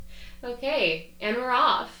Okay, and we're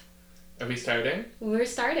off. Are we starting? We're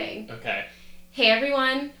starting. Okay. Hey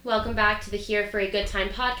everyone, welcome back to the Here for a Good Time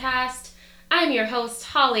podcast. I'm your host,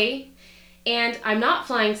 Holly, and I'm not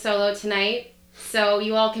flying solo tonight, so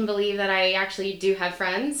you all can believe that I actually do have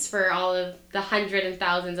friends for all of the hundreds and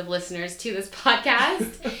thousands of listeners to this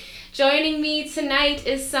podcast. Joining me tonight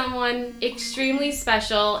is someone extremely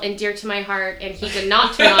special and dear to my heart, and he did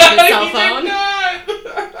not turn on his cell phone. He did not!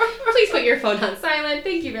 Please put your phone on silent.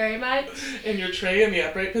 Thank you very much. And your tray in the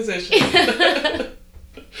upright position.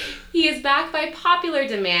 He is back by popular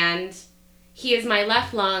demand. He is my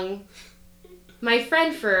left lung. My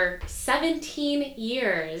friend for 17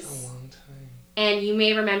 years. That's a long time. And you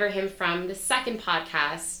may remember him from the second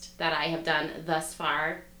podcast that I have done thus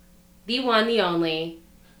far. The one, the only,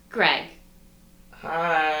 Greg.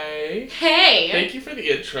 Hi. Hey! Thank you for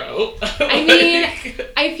the intro. I mean,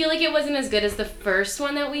 I feel like it wasn't as good as the first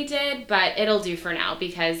one that we did, but it'll do for now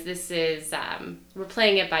because this is, we're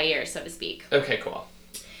playing it by ear, so to speak. Okay, cool.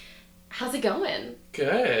 How's it going?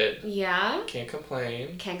 Good. Yeah? Can't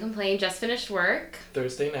complain. Can't complain. Just finished work.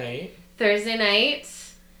 Thursday night. Thursday night.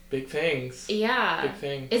 Big things. Yeah. Big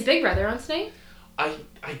things. Is Big Brother on tonight? I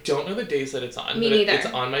don't know the days that it's on. Me but neither. It's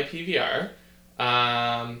on my PVR.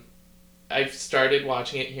 I've started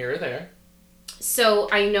watching it here or there. So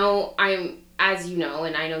I know as you know,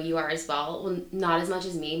 and I know you are as well, not as much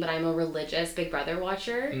as me, but I'm a religious Big Brother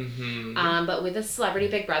watcher. Mm-hmm. But with a celebrity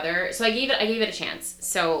Big Brother, so I gave it a chance.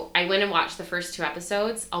 So I went and watched the first 2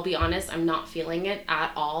 episodes. I'll be honest, I'm not feeling it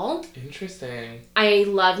at all. Interesting. I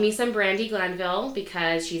love me some Brandi Glanville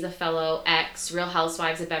because she's a fellow ex-Real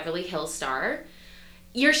Housewives of Beverly Hills star.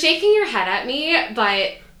 You're shaking your head at me,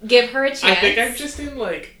 but give her a chance. I think I'm just in,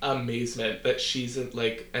 amazement that she's, an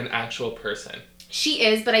actual person. She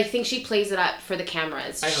is, but I think she plays it up for the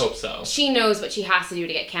cameras. I hope so. She knows what she has to do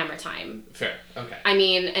to get camera time. Fair. Okay. I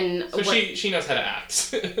mean, and... So she knows how to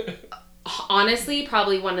act. Honestly,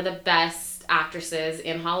 probably one of the best actresses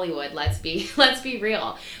in Hollywood, let's be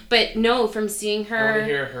real. But no, from seeing her... I want to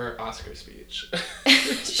hear her Oscar speech.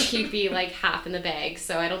 She'd be, half in the bag,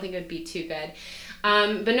 so I don't think it would be too good.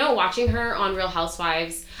 But no, watching her on Real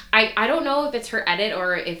Housewives, I don't know if it's her edit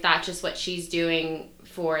or if that's just what she's doing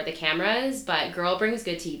for the cameras, but girl brings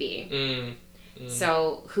good TV.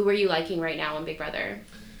 So who are you liking right now on Big Brother?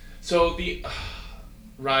 So the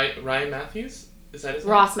Ryan Matthews? Is that his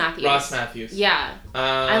name? Ross Matthews. Ross Matthews. Yeah.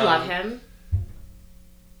 I love him.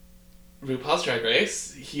 RuPaul's Drag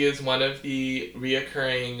Race. He is one of the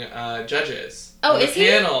reoccurring judges. Oh, on the is he?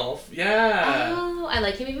 panel. Yeah. Oh, I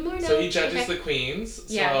like him even more now. So he judges Okay. the queens.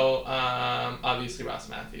 Yeah. So obviously Ross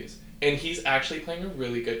Matthews. And he's actually playing a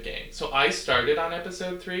really good game. So I started on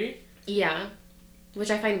episode 3. Yeah. Which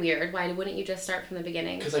I find weird. Why wouldn't you just start from the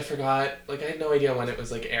beginning? Because I forgot, I had no idea when it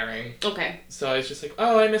was, airing. Okay. So I was just like,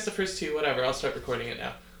 oh, I missed the first 2, whatever, I'll start recording it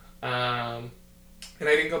now. And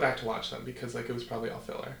I didn't go back to watch them because, it was probably all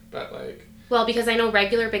filler. But, Well, because I know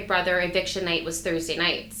regular Big Brother eviction night was Thursday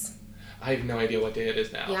nights. I have no idea what day it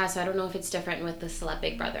is now. Yeah, so I don't know if it's different with the Celeb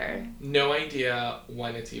Big Brother. No idea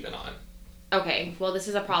when it's even on. Okay, well, this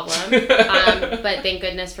is a problem. But thank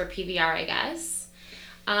goodness for PVR, I guess.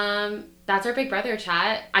 That's our Big Brother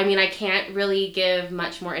chat. I mean, I can't really give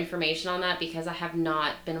much more information on that because I have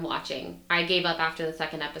not been watching. I gave up after the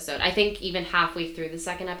second episode. I think even halfway through the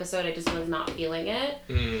second episode, I just was not feeling it.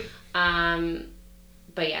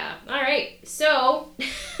 But yeah. All right. So,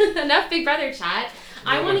 enough Big Brother chat.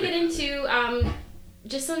 I want to get into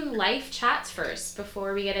just some life chats first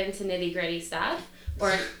before we get into nitty-gritty stuff.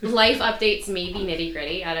 Or life updates, maybe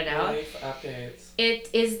nitty-gritty. I don't know. Life updates. It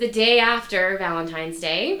is the day after Valentine's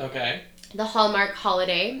Day. Okay. The Hallmark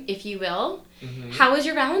holiday, if you will. Mm-hmm. How was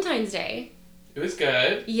your Valentine's Day? It was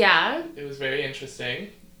good. Yeah. It was very interesting.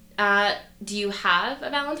 Do you have a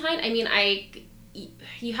Valentine? I mean,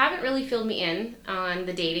 you haven't really filled me in on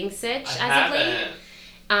the dating sitch as of late.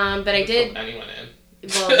 But I did. Anyone in?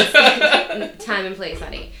 Well, time and place,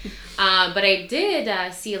 honey. But I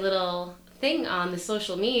did see a little thing on the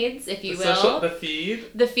social medias, if you will. The feed?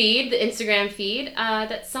 The Instagram feed,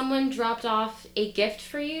 that someone dropped off a gift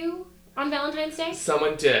for you on Valentine's Day?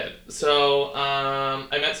 Someone did. So,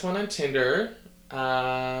 I met someone on Tinder.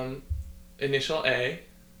 Initial A.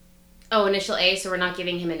 Oh, initial A, so we're not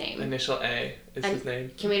giving him a name. Initial A is his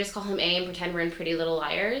name. Can we just call him A and pretend we're in Pretty Little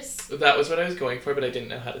Liars? That was what I was going for, but I didn't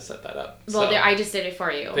know how to set that up. Well, there, I just did it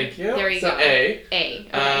for you. Thank you. There you go. A. A.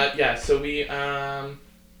 Okay. Yeah, so we,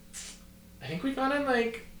 I think we've gone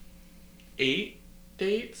on 8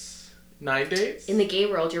 dates, 9 dates. In the gay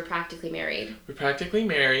world, you're practically married. We're practically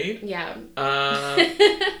married. Yeah.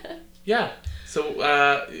 Yeah. So,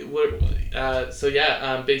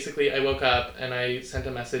 Basically I woke up and I sent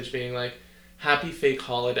a message being like, happy fake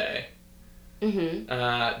holiday.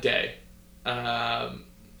 Day. And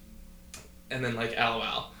then like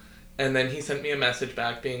LOL. And then he sent me a message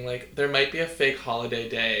back being like, there might be a fake holiday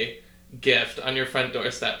day gift on your front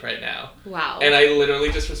doorstep right now. Wow. And I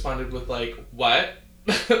literally just responded with like, what?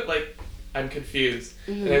 Like, I'm confused.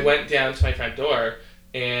 And I went down to my front door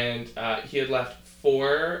and he had left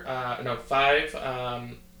 5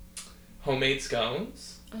 homemade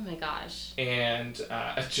scones. Oh my gosh. And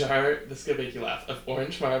a jar, this is going to make you laugh, of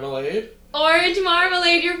orange marmalade. Orange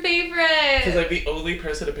marmalade, your favorite! Because I'm the only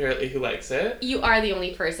person apparently who likes it. You are the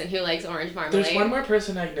only person who likes orange marmalade. There's one more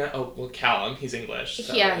person I know. Oh, well, Callum. He's English.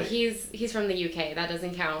 So yeah, like, he's from the UK. That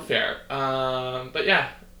doesn't count. Fair. But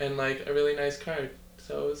yeah, and like a really nice card.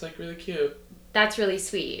 So it was like really cute. That's really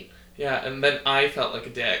sweet. Yeah, and then I felt like a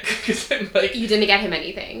dick because I'm like, you didn't get him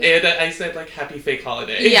anything. And I said like happy fake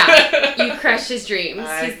holiday. Yeah, you crushed his dreams.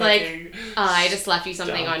 He's like, I just left you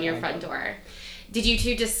something on your front door. Did you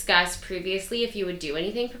two discuss previously if you would do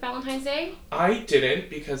anything for Valentine's Day? I didn't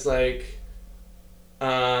because like,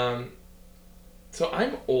 so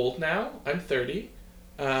I'm old now. I'm 30.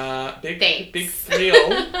 Big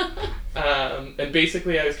 3-0. And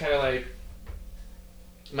basically I was kind of like,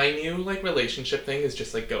 my new like relationship thing is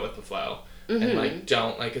just like go with the flow and like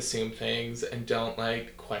don't like assume things and don't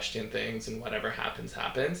like question things and whatever happens,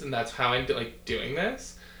 and that's how I'm like doing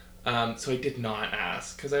this. So I did not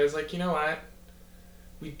ask because I was like, you know what?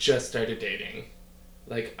 We just started dating.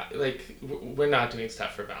 Like we're not doing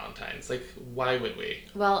stuff for Valentine's. Like, why would we?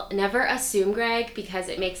 Well, never assume, Greg, because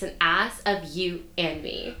it makes an ass of you and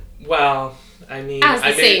me. Well, I mean,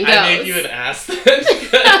 I made you an ass then.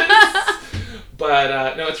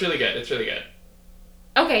 But no, it's really good. It's really good.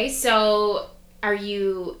 Okay, so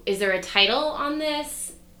is there a title on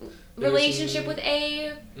this relationship with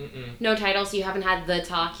A? Mm-mm. No title, so you haven't had the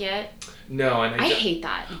talk yet? No, and I hate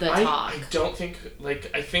that, talk. I don't think,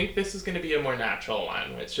 I think this is going to be a more natural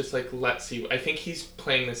one. It's just like, let's see. I think he's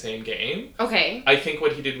playing the same game. Okay. I think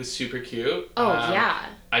what he did was super cute. Oh, yeah.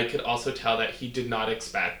 I could also tell that he did not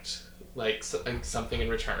expect, something in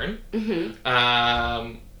return.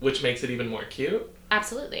 Which makes it even more cute.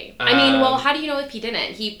 Absolutely. I mean, well, how do you know if he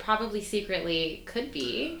didn't? He probably secretly could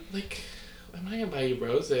be. I'm not gonna buy you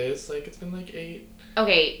roses. It's been 8.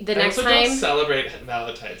 Okay, the next time. I also don't celebrate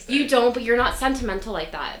Valentine's Day. You don't, but you're not sentimental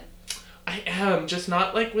like that. I am, just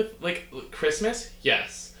not with Christmas,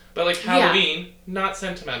 yes. But Halloween, not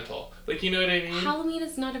sentimental. You know what I mean? Halloween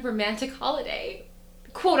is not a romantic holiday.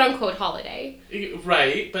 Quote unquote holiday.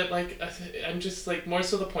 Right, but I'm just more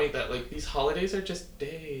so the point that these holidays are just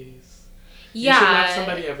days. Yeah. You should love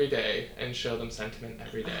somebody every day and show them sentiment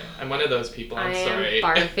every day. I'm one of those people. I'm sorry. I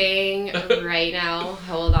am barfing right now.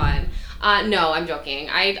 Hold on. No, I'm joking.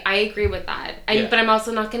 I agree with that. But I'm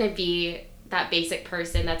also not going to be that basic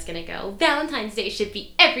person that's going to go, Valentine's Day should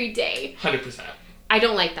be every day. 100%. I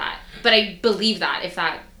don't like that. But I believe that, if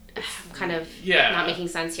that kind of not making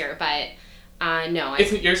sense here. But no.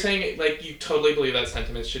 You're saying you totally believe that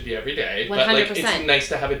sentiments should be every day. 100%. But it's nice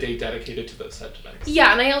to have a day dedicated to those sentiments.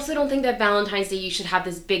 Yeah, and I also don't think that Valentine's Day you should have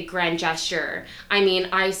this big grand gesture. I mean,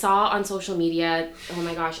 I saw on social media, oh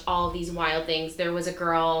my gosh, all of these wild things. There was a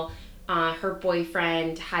girl, her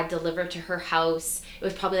boyfriend had delivered to her house. It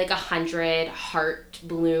was probably 100 heart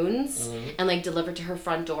balloons and delivered to her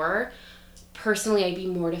front door. Personally, I'd be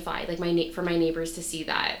mortified, for my neighbors to see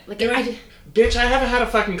that. Bitch, I haven't had a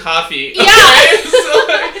fucking coffee. Yeah. Okay?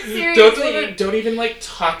 So, seriously. Don't even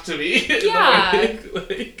talk to me. Yeah.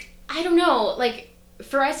 I don't know.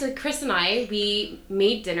 For us, Chris and I, we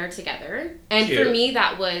made dinner together. And Cute. For me,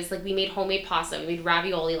 that was, we made homemade pasta. We made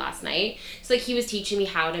ravioli last night. So, he was teaching me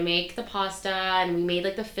how to make the pasta, and we made,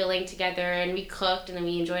 the filling together, and we cooked, and then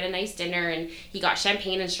we enjoyed a nice dinner, and he got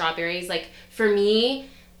champagne and strawberries. For me,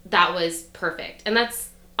 that was perfect. And that's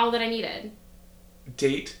all that I needed.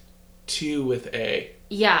 Date 2 with A.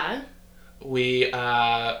 Yeah. We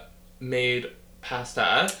made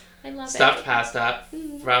pasta. I love stuffed pasta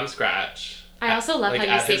from scratch. I also love how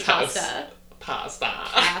you say pasta.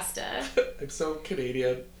 Pasta. I'm so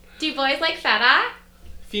Canadian. Do you boys like feta?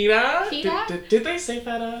 Feta? Feta? Did they say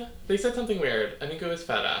feta? They said something weird. I think it was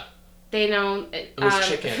feta. They know. It was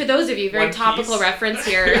chicken. For those of you, very topical reference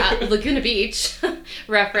here. Laguna Beach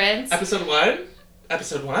reference. Episode 1?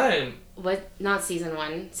 Episode 1. What? Not season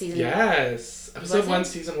 1. Season. Yes. Episode 1,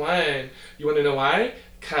 season 1. You want to know why?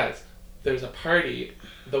 Because there's a party.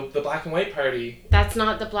 The black and white party. That's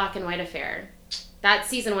not the black and white affair. That's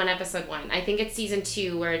season 1, episode 1. I think it's season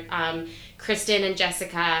 2 where Kristen and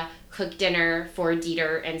Jessica cook dinner for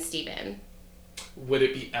Dieter and Steven. Would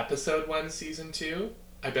it be episode 1, season 2?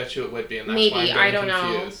 I bet you it would be, and that's maybe, why I'm I don't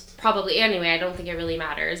confused. know. Probably. Anyway, I don't think it really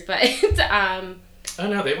matters, but Oh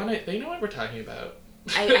no, they know what we're talking about.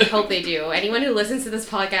 I hope they do. Anyone who listens to this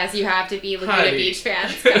podcast, you have to be Laguna Honey. Beach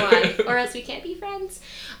fans. Come on. Or else we can't be friends.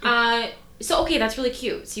 So, okay, that's really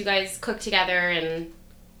cute. So you guys cook together, and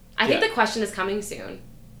I think the question is coming soon.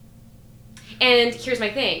 And here's my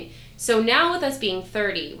thing. So now with us being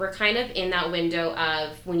 30, we're kind of in that window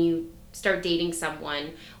of when you start dating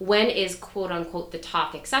someone, when is quote-unquote the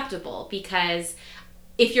talk acceptable? Because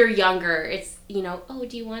if you're younger, it's, oh,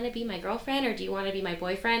 do you want to be my girlfriend or do you want to be my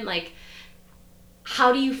boyfriend? Like,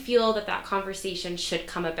 how do you feel that conversation should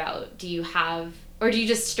come about? Do you have, or do you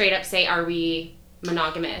just straight up say, are we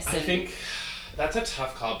monogamous? I think that's a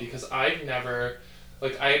tough call because I've never,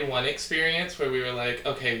 I had one experience where we were like,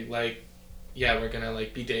 okay, yeah, we're gonna,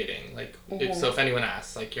 be dating. If anyone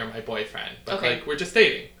asks, you're my boyfriend. But, okay. We're just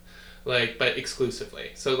dating. But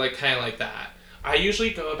exclusively. So, kind of like that. I usually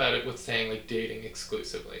go about it with saying, dating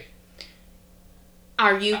exclusively.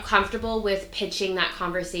 Are you comfortable with pitching that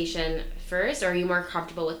conversation first, or are you more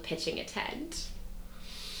comfortable with pitching a tent?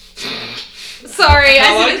 Sorry.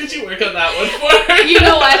 How long did you work on that one for? You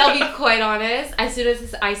know what? I'll be quite honest. As soon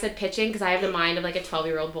as I said pitching, because I have the mind of a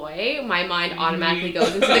 12-year-old boy, my mind automatically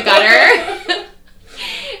goes into the gutter.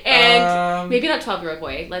 And maybe not 12-year-old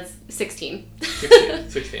boy. Let's 16.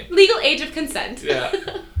 16. Legal age of consent. Yeah.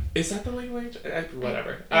 Is that the legal age?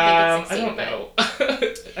 Whatever. I think it's 16, I don't know.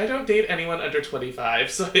 I don't date anyone under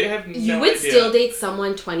 25, so I have no idea. You would still date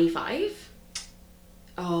someone 25?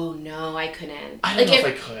 Oh, no, I couldn't. I don't know if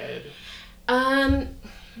I could.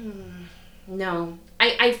 No.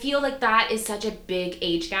 I feel like that is such a big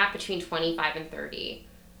age gap between 25 and 30.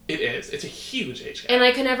 It is. It's a huge age gap. And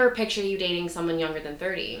I could never picture you dating someone younger than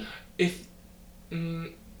 30. It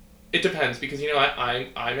depends, because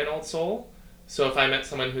I'm an old soul. So if I met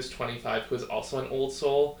someone who's 25 who is also an old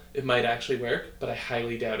soul, it might actually work, but I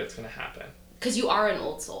highly doubt it's going to happen. Because you are an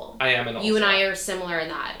old soul. I am an old soul. You and I are similar in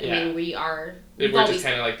that. I mean, we are... We're just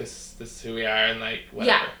kind of this is who we are, and whatever.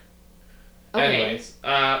 Yeah. Okay. Anyways,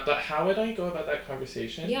 but how would I go about that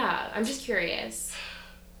conversation? Yeah, I'm just curious.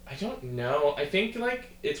 I don't know. I think,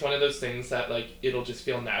 it's one of those things that, it'll just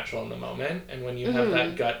feel natural in the moment, and when you have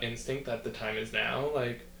that gut instinct that the time is now,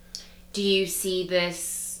 Do you see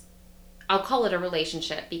this... I'll call it a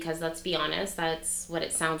relationship, because let's be honest, that's what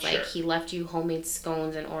it sounds like. He left you homemade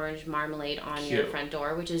scones and orange marmalade on your front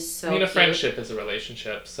door, which is so cute. A friendship is a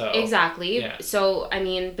relationship, so... Exactly. Yeah. So,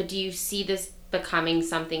 but do you see this becoming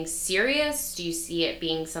something serious? Do you see it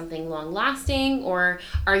being something long-lasting? Or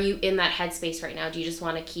are you in that headspace right now? Do you just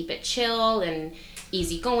want to keep it chill and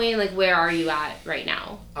easygoing? Where are you at right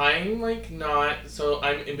now? I'm, not... So,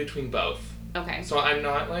 I'm in between both. Okay. So I'm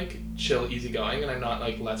not chill, easygoing, and I'm not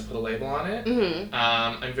let's put a label on it. Mm-hmm.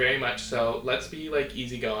 I'm very much so let's be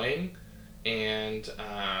easygoing, and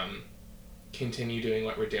continue doing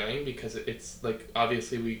what we're doing, because it's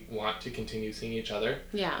obviously we want to continue seeing each other.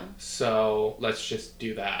 Yeah. So let's just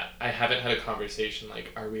do that. I haven't had a conversation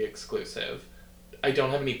are we exclusive? I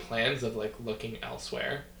don't have any plans of looking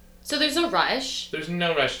elsewhere. So there's no rush. There's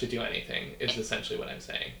no rush to do anything. Is essentially what I'm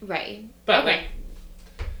saying. Right. But okay.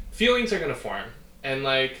 Feelings are gonna form, and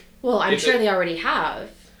well, I'm sure they already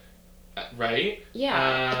have. Right?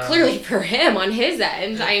 Yeah. Clearly for him on his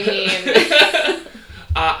end. I mean.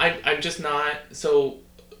 I'm just not so.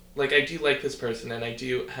 I do like this person, and I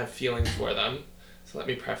do have feelings for them. So let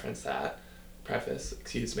me preface.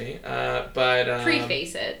 Excuse me. But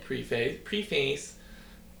preface it. Preface.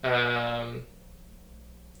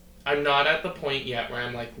 I'm not at the point yet where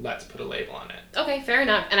I'm let's put a label on it. Okay, fair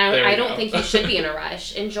enough. And I don't think you should be in a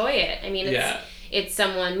rush. Enjoy it. I mean, it's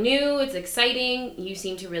someone new. It's exciting. You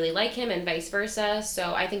seem to really like him, and vice versa.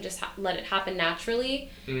 So I think just let it happen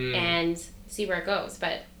naturally and see where it goes.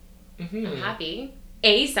 But I'm happy.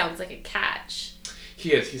 A sounds like a catch.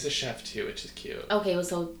 He is. He's a chef too, which is cute. Okay, well,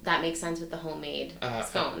 so that makes sense with the homemade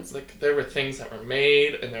scones. There were things that were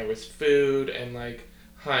made, and there was food, and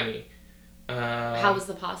honey. How was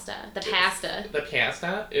the pasta? The pasta? The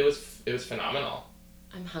pasta? It was phenomenal.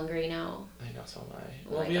 I'm hungry now. I know, so am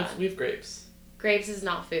I. Well, we have grapes. Grapes is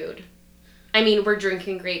not food. I mean, we're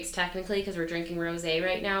drinking grapes technically because we're drinking rosé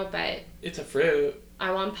right now, but... It's a fruit.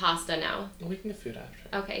 I want pasta now. Well, we can get food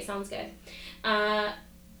after. Okay, sounds good.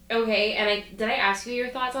 Okay, and did I ask you your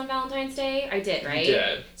thoughts on Valentine's Day? I did, right? You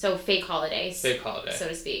did. So fake holidays. Fake holiday. So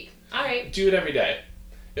to speak. All right. Do it every day.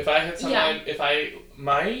 If I had someone... Yeah.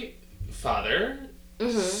 My father...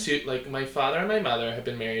 Mm-hmm. My father and my mother have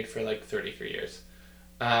been married for 33 years.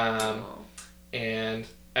 And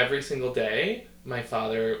every single day, my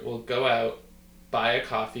father will go out, buy a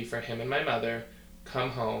coffee for him and my mother, come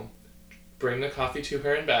home, bring the coffee to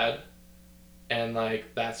her in bed, and,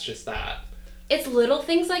 like, that's just that. It's little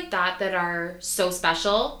things like that that are so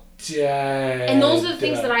special. Yeah. And those are the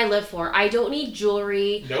things that I live for. I don't need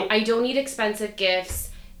jewelry. Nope. I don't need expensive gifts.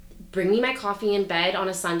 Bring me my coffee in bed on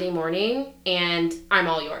a Sunday morning, and I'm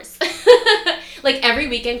all yours. Like, every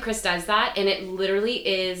weekend, Chris does that, and it literally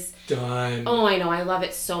is... done. Oh, I know. I love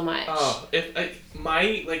it so much. Oh, if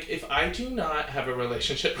I do not have a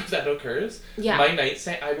relationship where that occurs, yeah. my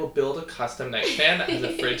nightstand, I will build a custom nightstand that has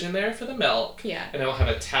a fridge in there for the milk. Yeah. And I will have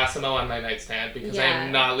a Tassimo on my nightstand because I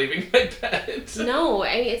am not leaving my bed. No,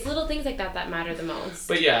 I mean, it's little things like that that matter the most.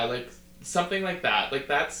 But yeah, like, something like that. Like,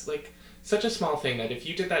 that's, like, such a small thing that if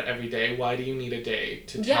you did that every day, why do you need a day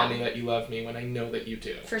to tell me that you love me when I know that you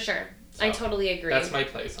do? For sure. So, I totally agree. That's my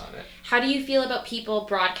place on it. How do you feel about people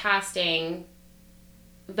broadcasting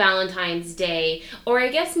Valentine's Day, or I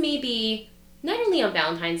guess maybe not only on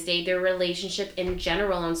Valentine's Day, their relationship in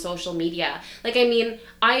general on social media? Like, I mean,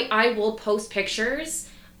 I will post pictures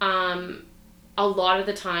a lot of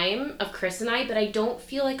the time of Chris and I, but I don't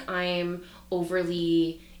feel like I'm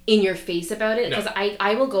overly in your face about it, because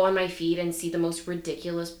I will go on my feed and see the most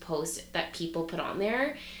ridiculous posts that people put on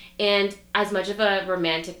there. And as much of a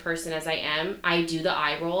romantic person as I am, I do the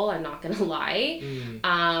eye roll, I'm not gonna lie.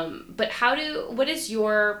 But what is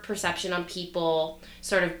your perception on people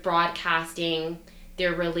sort of broadcasting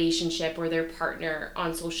their relationship or their partner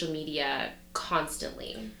on social media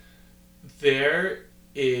constantly? There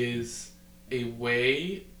is a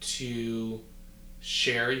way to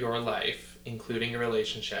share your life, including your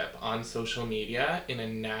relationship, on social media in a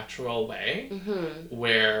natural way,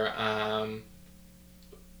 where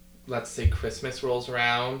let's say Christmas rolls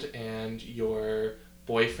around and your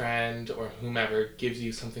boyfriend or whomever gives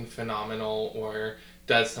you something phenomenal or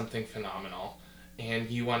does something phenomenal and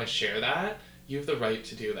you want to share that, you have the right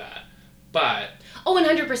to do that. But... Oh,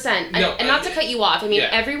 100%. No, and not to cut you off. I mean,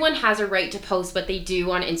 everyone has a right to post what they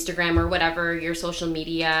do on Instagram or whatever your social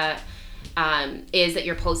media is that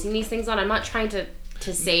you're posting these things on. I'm not trying to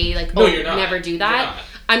say, like, you're not. Never do that.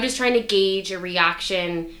 I'm just trying to gauge a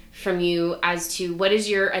reaction from you as to what is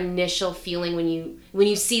your initial feeling when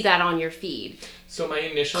you see that on your feed. So my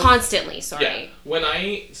initial... Constantly, sorry. Yeah. When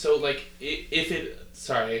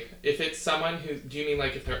if it's someone who... Do you mean,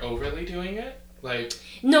 like, if they're overly doing it? Like...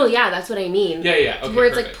 No, yeah, that's what I mean. Yeah, okay, where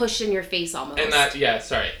it's, like, pushed in your face almost. And that,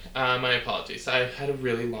 sorry. My apologies. I had a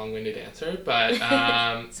really long-winded answer, but...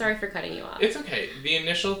 Sorry for cutting you off. It's okay. The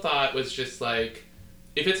initial thought was just, like,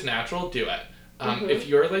 if it's natural, do it. If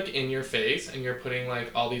you're, like, in your face and you're putting,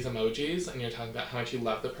 like, all these emojis and you're talking about how much you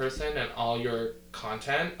love the person and all your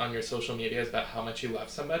content on your social media is about how much you love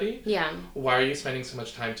somebody, why are you spending so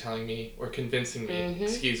much time telling me or convincing me,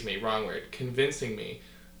 excuse me, wrong word, convincing me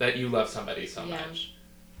that you love somebody so much?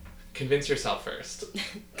 Convince yourself first.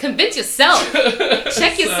 Convince yourself!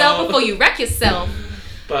 Check yourself before you wreck yourself.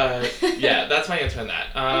 But, yeah, that's my answer on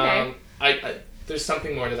that. Okay. There's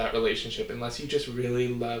something more to that relationship unless you just really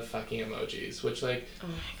love fucking emojis, which, like,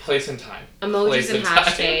 place and time. Emojis and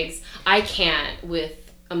hashtags. I can't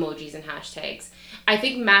with emojis and hashtags. I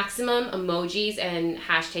think maximum emojis and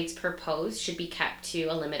hashtags per post should be kept to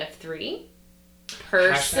a limit of 3.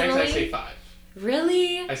 Personally. Hashtags, I say 5.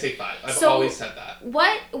 Really? I say 5. I've always said that.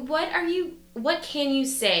 What can you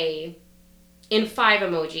say in 5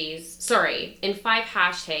 emojis, in 5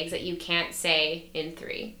 hashtags that you can't say in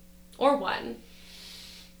 3? Or 1?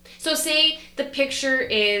 So say the picture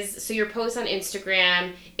so your post on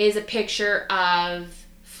Instagram is a picture of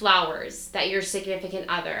flowers that your significant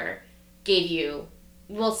other gave you.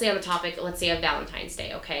 We'll say on the topic, let's say of Valentine's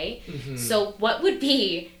Day, okay? So what would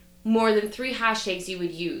be more than 3 hashtags you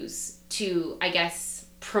would use to, I guess,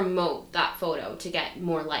 promote that photo to get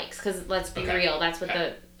more likes? Because let's be real, that's what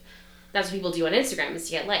people do on Instagram, is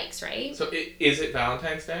to get likes, right? So is it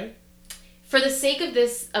Valentine's Day? For the sake of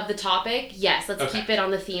the topic, yes, let's keep it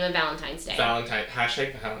on the theme of Valentine's Day.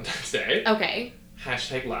 Hashtag Valentine's Day. Okay.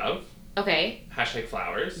 Hashtag love. Okay. Hashtag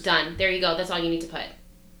flowers. Done. There you go. That's all you need to put.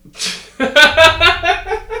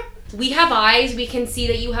 We have eyes. We can see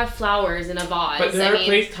that you have flowers in a vase. But there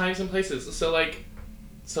are times and places. So like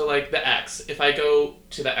the X. If I go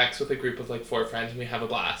to the X with a group of like 4 friends and we have a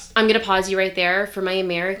blast. I'm gonna pause you right there for my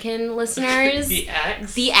American listeners. The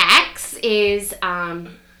X. The X is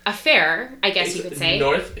a fair, I guess you could say.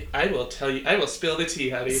 I will tell you. I will spill the tea,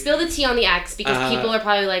 honey. Spill the tea on the X, because people are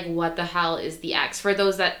probably like, "What the hell is the X?" For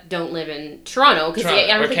those that don't live in Toronto, because I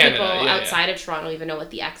don't think Canada, people outside of Toronto even know what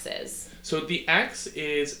the X is. So the X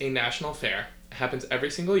is a national fair. It happens every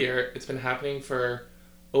single year. It's been happening for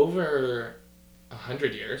over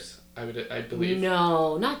 100 years. I believe.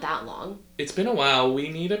 No, not that long. It's been a while. We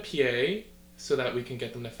need a PA so that we can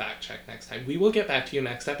get them to fact check next time. We will get back to you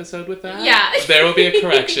next episode with that. Yeah. There will be a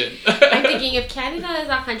correction. I'm thinking if Canada is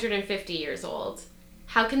 150 years old,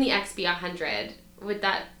 how can the X be 100? Would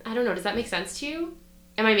that... I don't know. Does that make sense to you?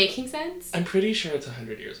 Am I making sense? I'm pretty sure it's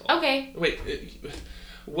 100 years old. Okay. Wait,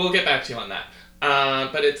 we'll get back to you on that.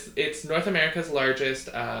 But it's North America's largest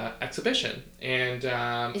exhibition, and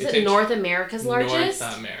is it North America's largest?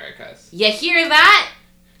 North America's. You hear that?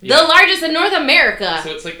 Yeah. The largest in North America. So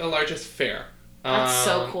it's like the largest fair. That's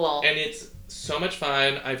so cool. And it's so much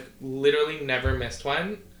fun. I've literally never missed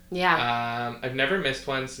one. Yeah. I've never missed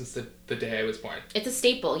one since the day I was born. It's a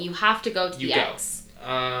staple. You have to go to the X.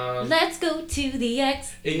 Let's go to the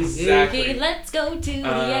X. Exactly. Let's go to the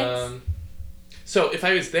X. So if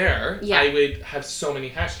I was there, yeah. I would have so many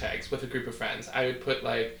hashtags with a group of friends. I would put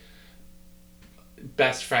like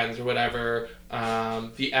best friends or whatever,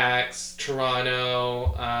 the X,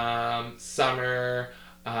 Toronto, summer,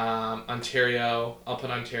 Ontario. I'll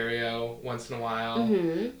put Ontario once in a while.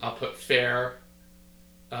 Mm-hmm. I'll put fair.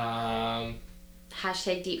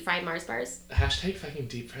 Hashtag deep fried Mars bars. Hashtag fucking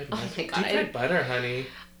deep fried Mars. Oh my God. Deep fried butter, honey.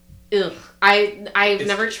 Ugh. I've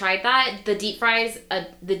never tried that. The deep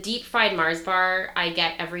fried Mars bar I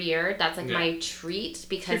get every year. That's like my treat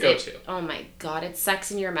because oh my God, it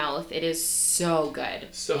sucks in your mouth. It is so good.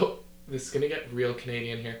 So this is gonna get real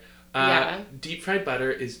Canadian here. Deep fried butter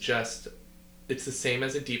is just, it's the same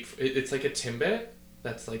as it's like a Timbit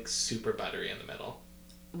that's like super buttery in the middle.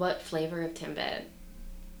 What flavor of Timbit?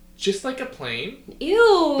 Just like a plain.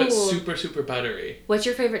 Ew. But super, super buttery. What's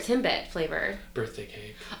your favorite Timbit flavor? Birthday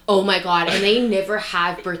cake. Oh my God, and they never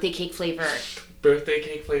have birthday cake flavor. Birthday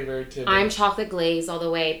cake flavor Timbit. I'm chocolate glaze all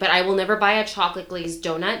the way, but I will never buy a chocolate glazed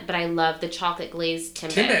donut, but I love the chocolate glazed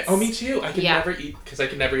Timbits. Timbit. Oh, me too. I could never eat, because I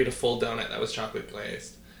could never eat a full donut that was chocolate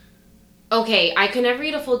glazed. Okay, I could never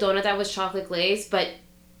eat a full donut that was chocolate glazed, but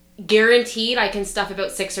guaranteed I can stuff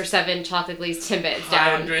about 6 or 7 chocolate glazed Timbits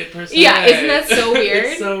down. 100%. Yeah, isn't that so weird?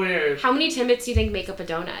 It's so weird. How many Timbits do you think make up a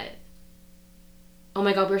donut? Oh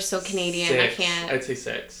my God, we're so Canadian. 6. I can't. I'd say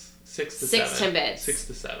 6. 6 to 6 7. Timbits. 6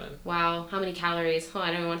 to 7. Wow, how many calories? Oh, I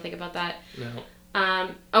don't even want to think about that.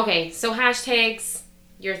 No. Okay, so hashtags.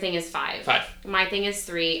 Your thing is 5. 5. My thing is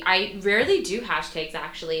 3. I rarely do hashtags,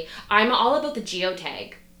 actually. I'm all about the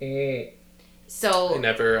geotag. So... I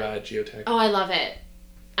never geotag. Oh, I love it.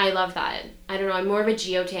 I love that. I don't know. I'm more of a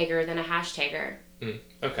geotagger than a hashtagger.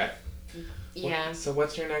 Okay. Yeah. So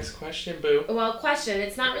what's your next question, boo? Well, question.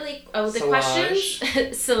 It's not really... Oh, the Solange.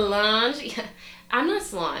 questions? Solange. Yeah. I'm not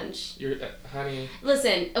Solange. You're... honey.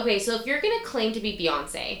 Listen. Okay, so if you're going to claim to be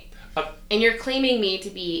Beyonce, and you're claiming me to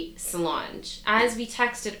be Solange, as we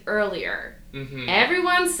texted earlier,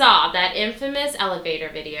 everyone saw that infamous elevator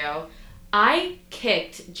video. I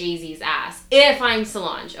kicked Jay-Z's ass if I'm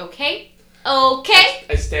Solange, okay? Okay.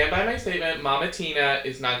 I stand by my statement. Mama Tina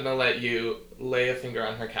is not going to let you lay a finger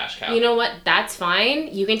on her cash cow. You know what? That's fine.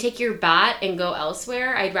 You can take your bat and go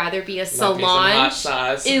elsewhere. I'd rather be a Solange. Love me some hot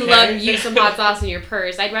sauce. Okay? Love you some hot sauce in your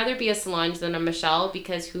purse. I'd rather be a Solange than a Michelle,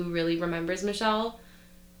 because who really remembers Michelle?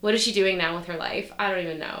 What is she doing now with her life? I don't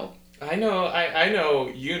even know. I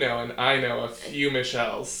know you know, and I know a few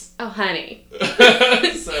Michelles. Oh, honey.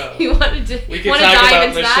 So you wanted to we can talk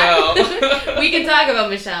about Michelle. That? We can talk about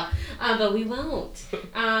Michelle. But we won't.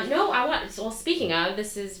 No, I want... Well, speaking of,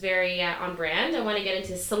 this is very on brand. I want to get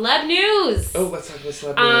into celeb news. Oh, let's talk about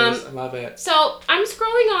celeb news. I love it. So, I'm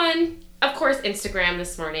scrolling on, of course, Instagram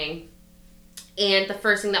this morning. And the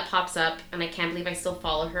first thing that pops up, and I can't believe I still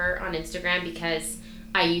follow her on Instagram because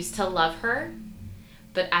I used to love her.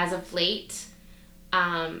 But as of late,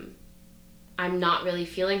 I'm not really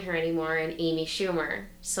feeling her anymore, and Amy Schumer.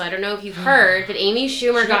 So I don't know if you've heard, but Amy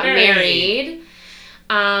Schumer got married.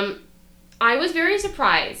 I was very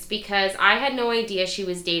surprised because I had no idea she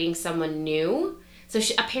was dating someone new. So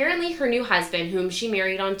apparently her new husband, whom she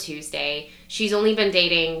married on Tuesday, she's only been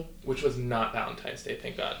dating... Which was not Valentine's Day,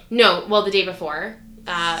 thank God. No, well, the day before.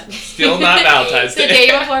 Still not Valentine's Day. The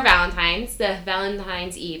day before Valentine's. The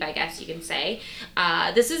Valentine's Eve, I guess you can say.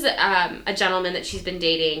 This is a gentleman that she's been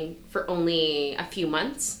dating for only a few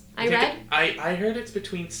months, I read. I heard it's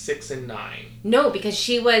between 6 and 9. No, because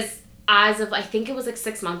she was... As of, I think it was like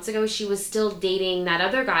 6 months ago, she was still dating that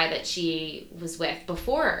other guy that she was with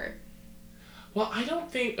before. Well, I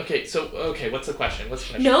don't think... Okay, what's the question? Let's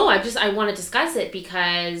finish. No, I want to discuss it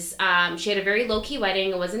because she had a very low-key wedding.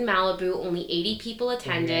 It was in Malibu. Only 80 people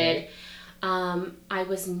attended. I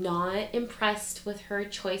was not impressed with her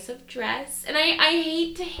choice of dress. And I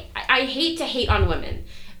hate to hate on women.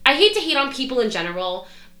 I hate to hate on people in general,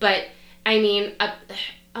 but, I mean...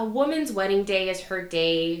 A woman's wedding day is her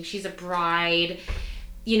day. She's a bride.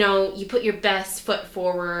 You know, you put your best foot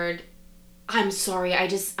forward. I'm sorry,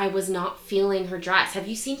 I was not feeling her dress. Have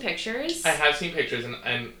you seen pictures? I have seen pictures, and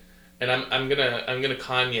I'm gonna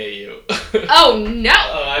Kanye you. Oh no!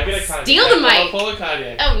 Oh, I'm gonna Kanye. Steal the mic. I'll pull a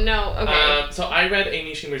Kanye. Oh no. Okay. So I read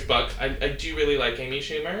Amy Schumer's book. I do really like Amy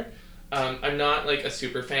Schumer. I'm not like a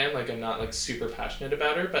super fan. Like I'm not like super passionate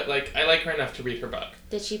about her, but like I like her enough to read her book.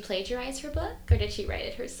 Did she plagiarize her book, or did she write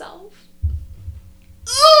it herself?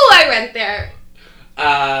 Ooh, I went there.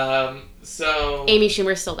 So Amy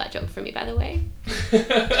Schumer stole that joke from me, by the way.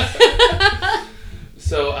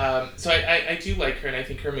 So I do like her, and I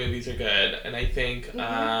think her movies are good, and I think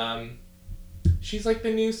she's like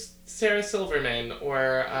the new Sarah Silverman,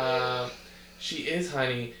 or she is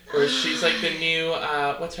Honey, or she's like the new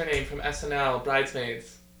what's her name from SNL,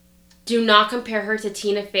 Bridesmaids. Do not compare her to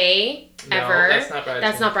Tina Fey ever. No, that's not Bridesmaids.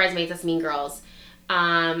 That's not Bridesmaids. That's Mean Girls.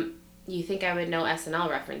 You think I would know SNL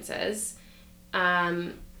references?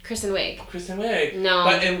 Kristen Wiig. Kristen Wiig. No.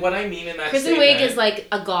 And what I mean in that Kristen statement... Wiig is like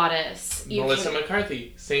a goddess. Melissa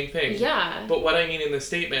McCarthy, same thing. Yeah. But what I mean in this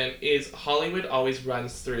statement is Hollywood always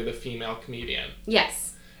runs through the female comedian.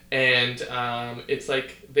 Yes. And it's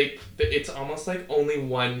like it's almost like only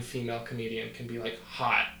one female comedian can be like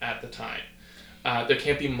hot at the time. There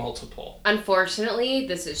can't be multiple. Unfortunately,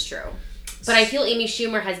 this is true. But I feel Amy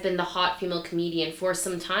Schumer has been the hot female comedian for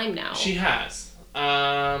some time now. She has.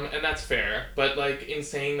 And that's fair. But, like, in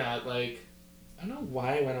saying that, like, I don't know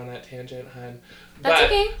why I went on that tangent, hun. That's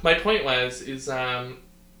okay. My point is, on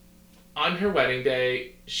her wedding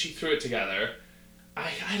day, she threw it together.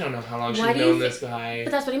 I don't know how long she's known this guy.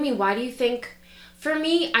 But that's what I mean. Why do you think... For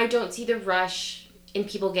me, I don't see the rush in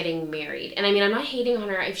people getting married. And I mean, I'm not hating on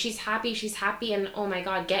her. If she's happy, she's happy. And, oh my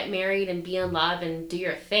God, get married and be in love and do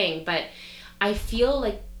your thing. But I feel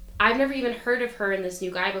like I've never even heard of her and this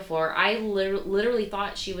new guy before. I literally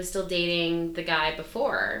thought she was still dating the guy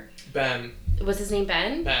before. Ben. Was his name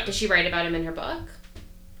Ben? Ben. Did she write about him in her book?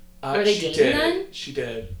 Were they dating then? She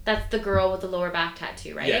did. That's the girl with the lower back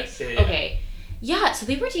tattoo, right? Yes. Yeah. Okay. Yeah, so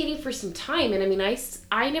they were dating for some time, and I mean,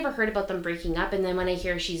 I never heard about them breaking up, and then when I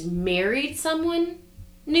hear she's married someone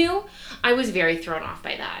new, I was very thrown off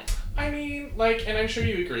by that. I mean, like, and I'm sure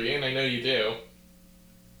you agree, and I know you do.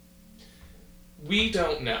 We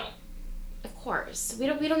don't know. Of course. We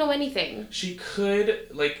don't know anything. She could,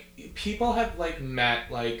 like, people have, like,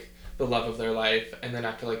 met, like, the love of their life, and then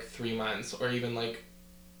after, like, 3 months, or even, like,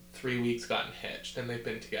 3 weeks gotten hitched, and they've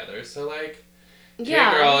been together. So, like,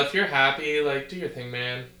 yeah, girl, if you're happy, like, do your thing,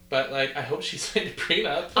 man. But, like, I hope she signed a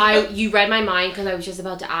prenup. You read my mind, because I was just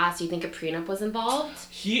about to ask, do you think a prenup was involved?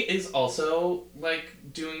 He is also, like,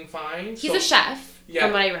 doing fine. He's a chef,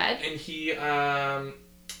 from what I read. And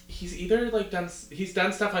he's either, like, he's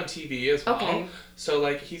done stuff on TV as well. Okay. So,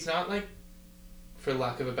 like, he's not, like, for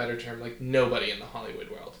lack of a better term, like, nobody in the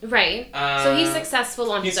Hollywood world. Right. So he's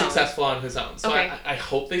successful on his own. He's successful on his own. So okay. I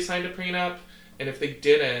hope they signed a prenup, and if they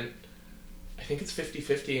didn't, I think it's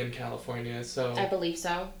 50-50 in California, so... I believe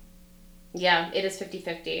so. Yeah, it is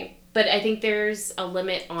 50-50. But I think there's a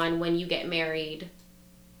limit on when you get married.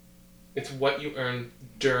 It's what you earn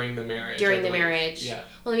during the marriage. During the marriage. Yeah.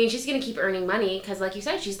 Well, I mean, she's going to keep earning money because, like you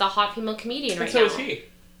said, she's the hot female comedian right now. And so is he.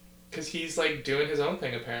 Because he's, like, doing his own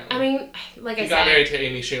thing, apparently. I mean, like I said... He got married to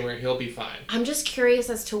Amy Schumer. He'll be fine. I'm just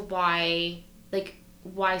curious as to why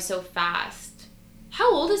so fast?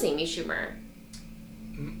 How old is Amy Schumer?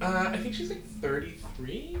 I think she's, like,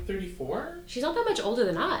 33, 34? She's not that much older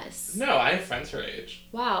than us. No, I have friends her age.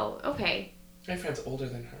 Wow, okay. I have friends older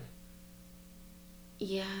than her.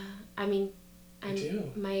 Yeah, I mean... I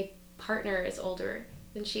do. My partner is older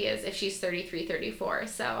than she is, if she's 33, 34,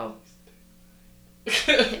 so...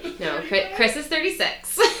 No, Chris is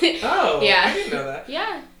 36. Oh, yeah. I didn't know that.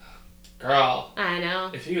 Yeah. Girl. I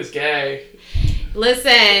know. If he was gay...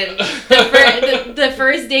 Listen, the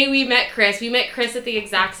first day we met Chris at the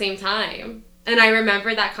exact same time. And I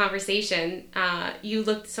remember that conversation.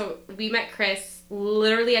 We met Chris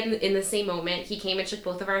literally in the same moment. He came and shook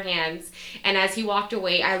both of our hands. And as he walked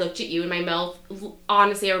away, I looked at you, and my mouth,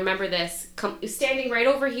 honestly, I remember this, standing right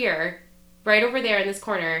over here, right over there in this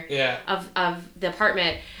corner of the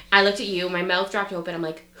apartment. I looked at you, my mouth dropped open. I'm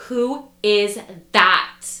like, who is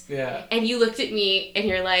that? Yeah. And you looked at me, and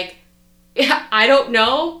you're like, yeah, I don't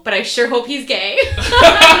know, but I sure hope he's gay.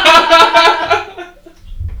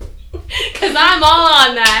 Because I'm all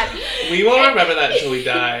on that. We will remember that until we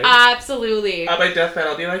die. Absolutely. At my deathbed,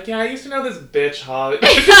 I'll be like, yeah, I used to know this bitch, Holly.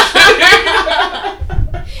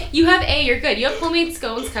 You have you're good. You have homemade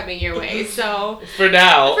scones coming your way, so... For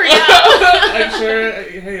now. I'm sure,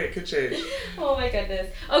 hey, it could change. Oh my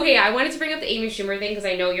goodness. Okay, I wanted to bring up the Amy Schumer thing because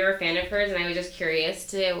I know you're a fan of hers, and I was just curious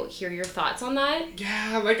to hear your thoughts on that.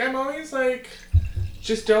 Yeah, like, I'm always like...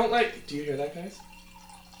 Just don't do you hear that, guys?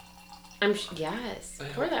 Yes.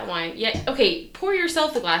 Pour that wine. Yeah. Okay, pour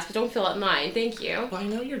yourself the glass, but don't fill up mine. Thank you. Well, I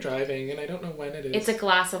know you're driving, and I don't know when it is. It's a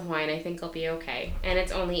glass of wine. I think I'll be okay. And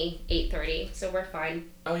it's only 8:30, so we're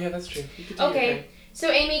fine. Oh, yeah, that's true. You could do your thing.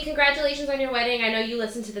 So, Amy, congratulations on your wedding. I know you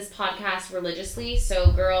listen to this podcast religiously,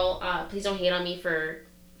 so, girl, please don't hate on me for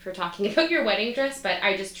talking about your wedding dress, but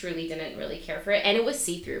I just truly didn't really care for it. And it was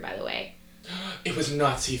see-through, by the way. It was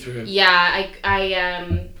not see-through. Yeah,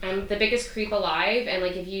 I'm the biggest creep alive, and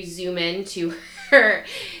if you zoom in to her,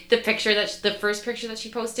 the first picture that she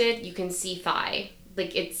posted, you can see thigh.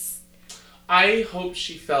 It's. I hope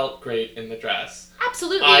she felt great in the dress.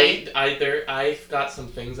 Absolutely. I've got some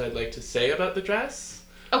things I'd like to say about the dress.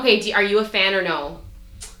 Okay, are you a fan or no?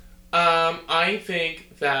 I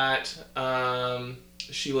think that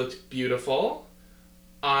she looked beautiful.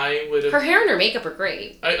 Her hair and her makeup are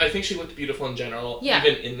great. I think she looked beautiful in general,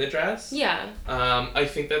 even in the dress. Yeah. I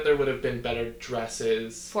think that there would have been better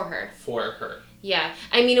dresses for her. Yeah.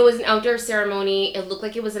 I mean, it was an outdoor ceremony. It looked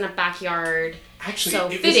like it was in a backyard. Actually, so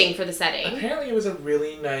fitting for the setting. Apparently, it was a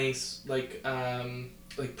really nice,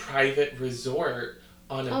 private resort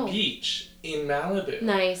on a beach in Malibu.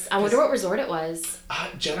 Nice. I wonder what resort it was.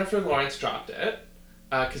 Jennifer Lawrence dropped it.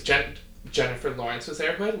 Because Jennifer Lawrence was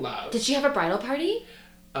there, who I love. Did she have a bridal party?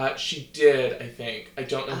 She did, I think. I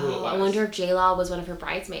don't know who it was. I wonder if J-Law was one of her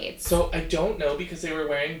bridesmaids. So, I don't know because they were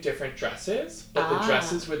wearing different dresses, but the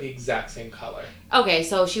dresses were the exact same color. Okay,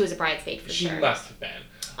 so she was a bridesmaid for sure. She must have been.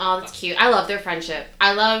 Oh, that's cute. I love their friendship.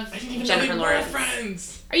 I love Jennifer Lawrence. We're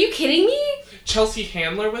friends. Are you kidding me? Chelsea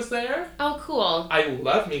Handler was there. Oh, cool. I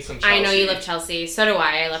love me some Chelsea. I know you love Chelsea. So do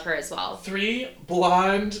I. I love her as well. 3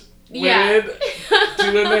 blonde women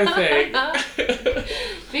doing their thing.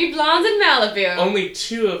 3 blondes in Malibu. Only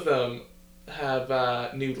 2 of them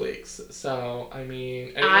have nude leaks. So, I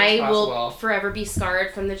mean, I will forever be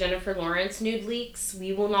scarred from the Jennifer Lawrence nude leaks.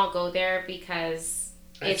 We will not go there because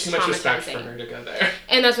it's too much respect for her to go there.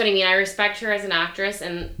 And that's what I mean. I respect her as an actress,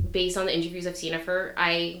 and based on the interviews I've seen of her,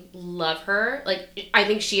 I love her. I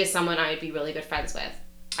think she is someone I would be really good friends with.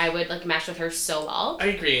 I would mesh with her so well. I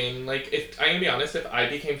agree. And if I'm gonna be honest, if I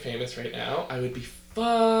became famous right now, I would be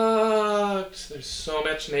fucked. There's so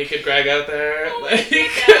much naked Greg out there. Oh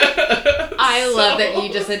I love that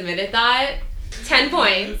you just admitted that. 10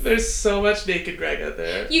 points. There's so much naked Greg out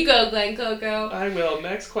there. You go, Glenn Coco. I will.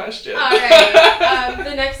 Next question. All right.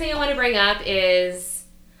 The next thing I want to bring up is,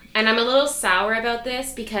 and I'm a little sour about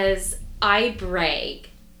this because I brag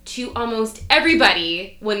to almost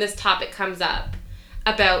everybody when this topic comes up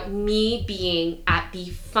about me being at the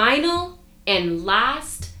final and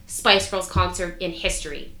last Spice Girls concert in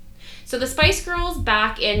history. So the Spice Girls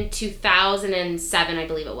back in 2007, I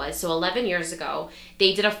believe it was, so 11 years ago,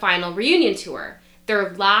 they did a final reunion tour. Their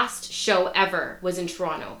last show ever was in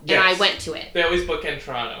Toronto, and I went to it. They always book in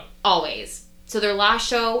Toronto. Always. So their last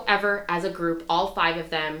show ever as a group, all 5 of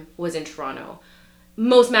them, was in Toronto.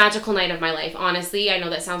 Most magical night of my life, honestly. I know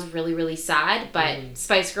that sounds really, really sad, but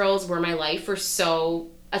Spice Girls were my life for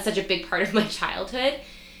such a big part of my childhood.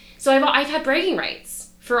 So I've had bragging rights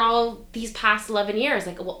for all these past 11 years.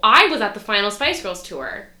 I was at the final Spice Girls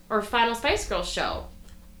tour, or final Spice Girls show.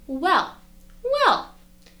 Well,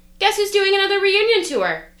 guess who's doing another reunion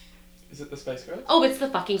tour? Is it the Spice Girls? Oh, it's the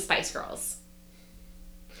fucking Spice Girls.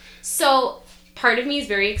 So, part of me is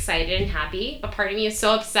very excited and happy, but part of me is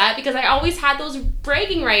so upset because I always had those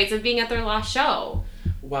bragging rights of being at their last show.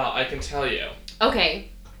 Well, I can tell you. Okay.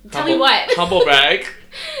 Tell me what. Humble brag.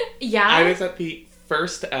 Yeah? I was at the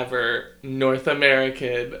first ever North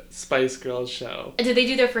American Spice Girls show. Did they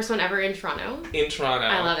do their first one ever in Toronto? In Toronto.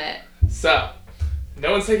 I love it. So,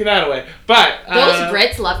 no one's taking that away. But those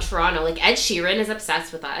Brits love Toronto. Ed Sheeran is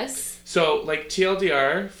obsessed with us. So,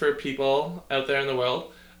 TLDR for people out there in the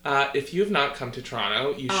world, if you have not come to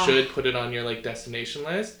Toronto, you should put it on your destination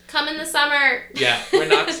list. Come in the summer. Yeah, we're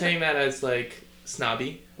not saying that as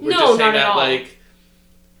snobby. We're just saying not that at all.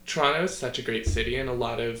 Toronto is such a great city, and a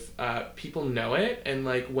lot of people know it, and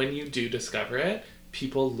when you do discover it,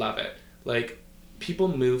 people love it. People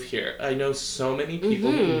move here. I know so many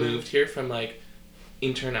people who moved here from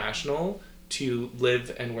international to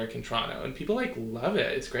live and work in Toronto, and people love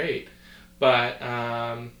it. It's great. But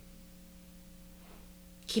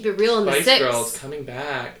keep it real in the 6. Spice Girls coming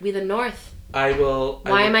back. We the North. Why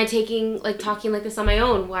am I talking like this on my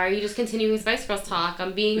own? Why are you just continuing Spice Girls talk?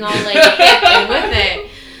 I'm being all hip and with it.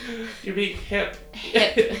 You're being hip.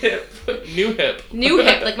 Hip. New hip. New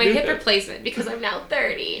hip, like my hip replacement because I'm now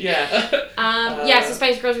 30. Yeah. So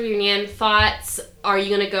Spice Girls reunion. Thoughts? Are you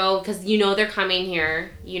going to go? Because they're coming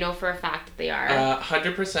here. You know for a fact that they are.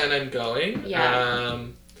 100% I'm going. Yeah.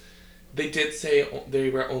 They did say they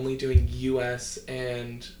were only doing U.S.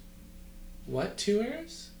 and what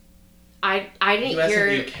tours? I didn't US hear.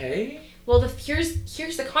 and UK? Well,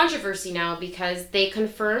 here's the controversy now, because they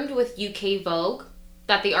confirmed with UK Vogue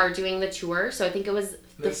that they are doing the tour. So I think it was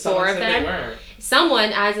the four of them. They weren't.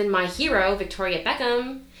 Someone, as in my hero, Victoria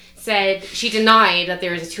Beckham, said she denied that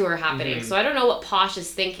there was a tour happening. Mm-hmm. So I don't know what Posh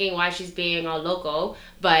is thinking, why she's being all loco,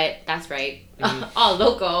 but that's right, all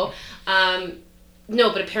loco.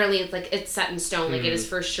 No, but apparently it's set in stone. Like, it is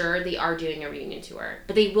for sure they are doing a reunion tour.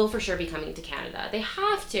 But they will for sure be coming to Canada. They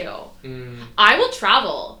have to. I will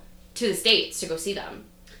travel to the States to go see them.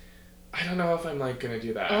 I don't know if I'm, going to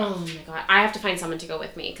do that. Oh, my God. I have to find someone to go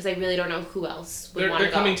with me, because I really don't know who else would want to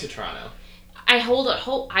go. They're coming to Toronto. I hold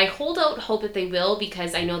out hope that they will,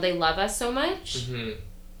 because I know they love us so much. Mm-hmm.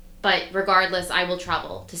 But regardless, I will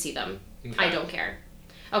travel to see them. Okay. I don't care.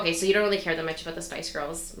 Okay, so you don't really care that much about the Spice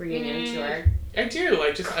Girls reunion tour. I do.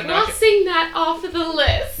 I'm not crossing that off of the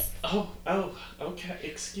list. Oh, okay.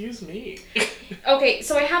 Excuse me. Okay,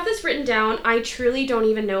 so I have this written down. I truly don't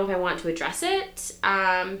even know if I want to address it,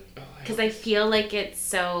 because I feel like it's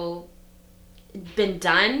so been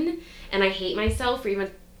done, and I hate myself for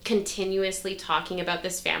even continuously talking about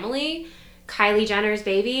this family. Kylie Jenner's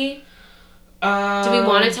baby. Do we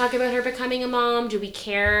want to talk about her becoming a mom? Do we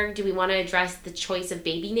care? Do we want to address the choice of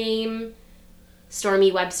baby name?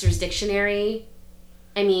 Stormy Webster's dictionary?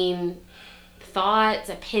 I mean, thoughts,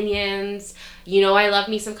 opinions. You know I love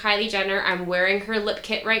me some Kylie Jenner. I'm wearing her lip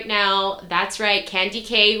kit right now. That's right. Candy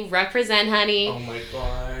K, represent, honey. Oh my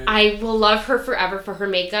God. I will love her forever for her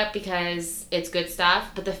makeup, because it's good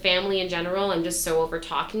stuff. But the family in general, I'm just so over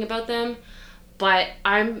talking about them. But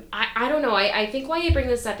I don't know. I think why I bring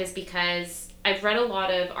this up is because I've read a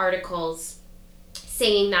lot of articles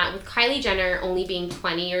saying that with Kylie Jenner only being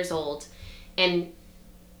 20 years old and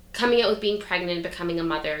coming out with being pregnant and becoming a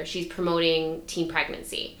mother, she's promoting teen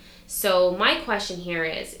pregnancy. So my question here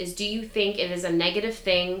is do you think it is a negative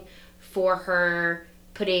thing for her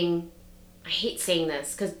putting, I hate saying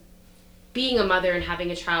this because being a mother and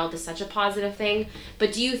having a child is such a positive thing,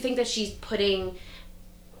 but do you think that she's putting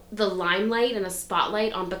the limelight and a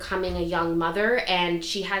spotlight on becoming a young mother, and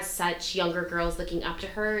she has such younger girls looking up to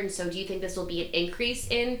her, and so do you think this will be an increase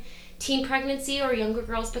in teen pregnancy or younger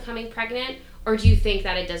girls becoming pregnant, or do you think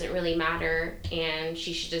that it doesn't really matter and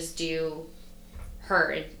she should just do her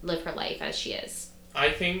and live her life as she is?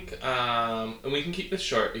 I think, and we can keep this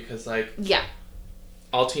short because, yeah.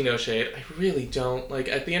 All tea, no shade. I really don't,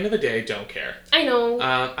 at the end of the day, I don't care. I know.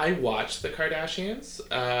 I watched the Kardashians.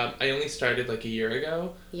 I only started, a year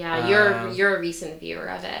ago. Yeah, you're a recent viewer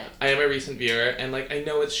of it. I am a recent viewer, and, I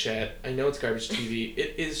know it's shit. I know it's garbage TV.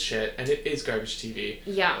 It is shit, and it is garbage TV.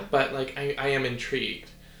 Yeah. But, I am intrigued.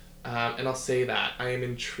 And I'll say that. I am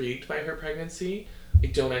intrigued by her pregnancy. I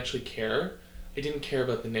don't actually care. I didn't care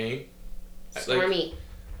about the name. Stormy.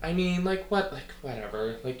 I mean,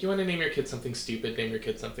 whatever. You want to name your kid something stupid, name your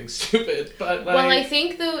kid something stupid. But, well, I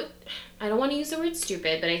think I don't want to use the word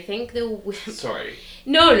stupid, but I think Sorry.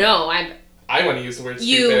 No, I want to use the word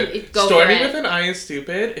stupid. Go Stormy for it. with an I is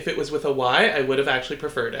stupid. If it was with a Y, I would have actually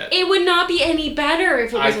preferred it. It would not be any better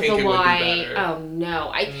if it was with a Y. I think it would be better. Oh,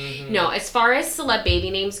 no. No, as far as celeb baby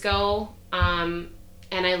names go, and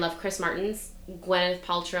I love Chris Martin's, Gwyneth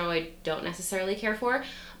Paltrow I don't necessarily care for,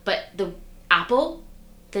 but the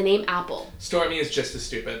name Apple. Stormy is just as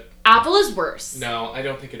stupid. Apple is worse. No, I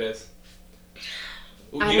don't think it is.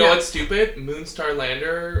 You know what's stupid? Moonstar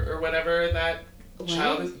Lander or whatever that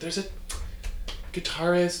child is. There's a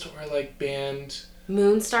guitarist or band.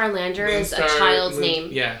 Moonstar Lander is a child's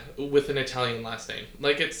name. Yeah, with an Italian last name.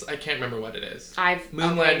 I can't remember what it is.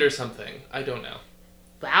 Moonlander something. I don't know.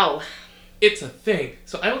 Wow. It's a thing.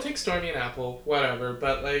 So I will take Stormy and Apple, whatever,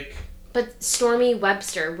 but But Stormy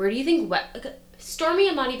Webster, where do you think Stormy,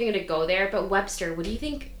 I'm not even going to go there, but Webster, what do you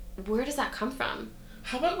think, where does that come from?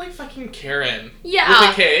 How about fucking Karen? Yeah. With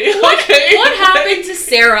a K? What happened to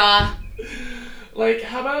Sarah?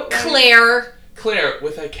 How about Claire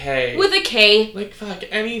with a K. With a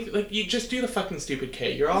K. You just do the fucking stupid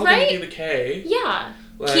K. You're all gonna do the K. Yeah.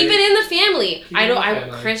 Keep it in the family.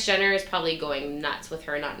 Kris Jenner is probably going nuts with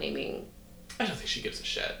her not naming. I don't think she gives a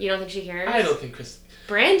shit. You don't think she cares? I don't think Kris.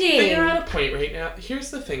 Branding. They're at a point right now.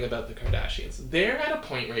 Here's the thing about the Kardashians. They're at a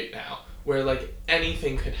point right now where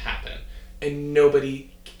anything could happen, and nobody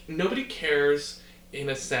cares in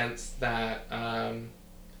a sense that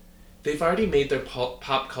they've already made their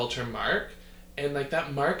pop culture mark, and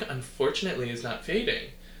that mark unfortunately is not fading.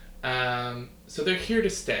 So they're here to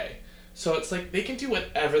stay. So it's they can do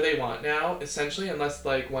whatever they want now, essentially, unless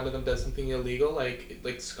one of them does something illegal,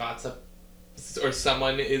 like Scott's up or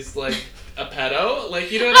someone is like a pedo.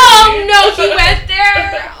 Like, you know what I mean? Oh no, he went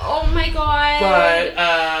there. Oh my god.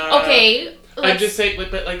 But okay. I'm just saying,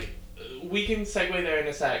 but like, we can segue there in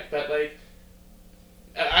a sec. But like,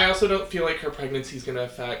 I also don't feel like her pregnancy is gonna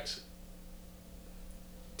affect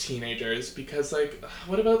teenagers, because like,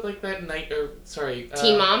 what about like that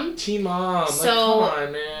Teen Mom? Teen Mom. So, like, come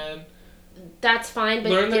on, man. That's fine,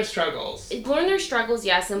 but learn their struggles. Learn their struggles,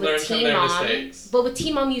 yes, and with Teen Mom, mistakes. But with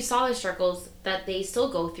Teen Mom, you saw the struggles that they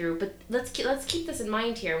still go through. But let's keep this in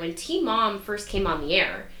mind here. When Teen Mom first came on the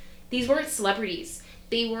air, these weren't celebrities.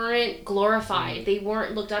 They weren't glorified. Mm-hmm. They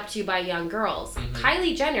weren't looked up to by young girls. Mm-hmm.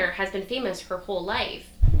 Kylie Jenner has been famous her whole life.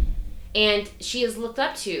 And she is looked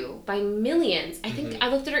up to by millions. I think I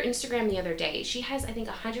looked at her Instagram the other day. She has, I think,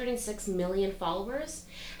 106 million followers.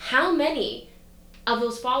 How many of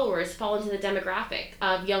those followers fall into the demographic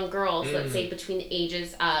of young girls, let's say between the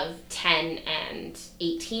ages of 10 and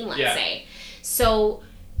 18, let's say? So,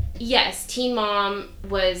 yes, Teen Mom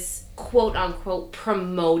was quote unquote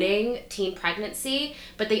promoting teen pregnancy,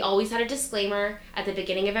 but they always had a disclaimer at the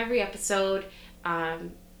beginning of every episode.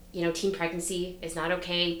 Teen pregnancy is not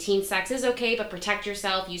okay. Teen sex is okay, but protect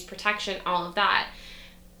yourself, use protection, all of that.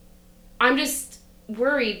 I'm just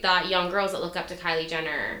worried that young girls that look up to Kylie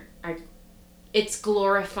Jenner it's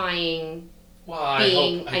glorifying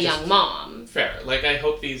being a young mom. Fair. Like, I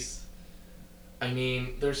hope these,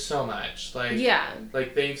 there's so much. Like,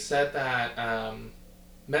 like they've said that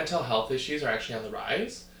mental health issues are actually on the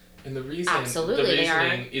rise. And the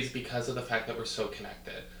reasoning is because of the fact that we're so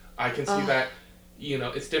connected. I can see that,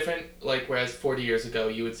 it's different, like, whereas 40 years ago,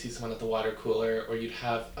 you would see someone at the water cooler, or you'd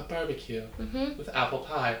have a barbecue with apple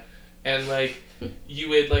pie. And, like, you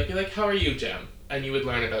would, like, be like, how are you, Jim? And you would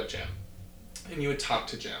learn about Jim. And you would talk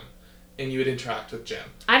to Jim. And you would interact with Jim.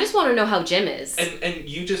 I just want to know how Jim is. And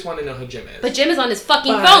you just want to know how Jim is. But Jim is on his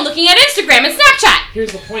fucking phone looking at Instagram and Snapchat!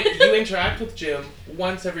 Here's the point. You interact with Jim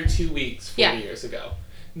once every 2 weeks 40 years ago.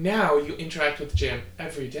 Now you interact with Jim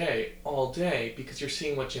every day, all day, because you're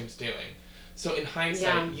seeing what Jim's doing. So in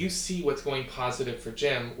hindsight, you see what's going positive for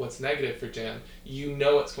Jim, what's negative for Jim. You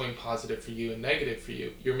know what's going positive for you and negative for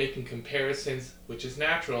you. You're making comparisons, which is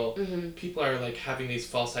natural. Mm-hmm. People are like having these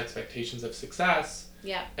false expectations of success.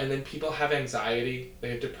 Yeah. And then people have anxiety,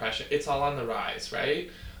 they have depression. It's all on the rise,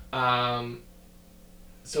 right?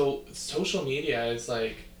 So social media is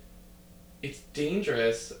like, it's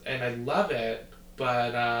dangerous and I love it,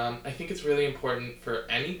 but I think it's really important for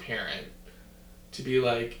any parent to be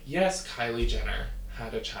like, yes, Kylie Jenner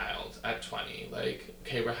had a child at 20. Like,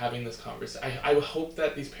 okay, we're having this conversation. I hope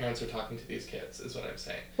that these parents are talking to these kids, is what I'm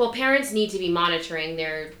saying. Well, parents need to be monitoring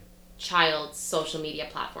their child's social media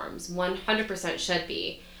platforms. 100% should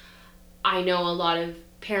be. I know a lot of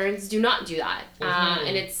parents do not do that.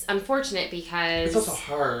 And it's unfortunate because... It's also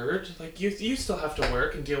hard. Like, you still have to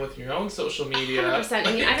work and deal with your own social media. 100%.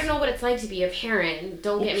 I mean, I don't know what it's like to be a parent.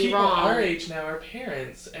 Don't get me wrong. People our age now are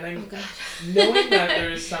parents. And I'm knowing that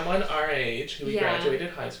there's someone our age who we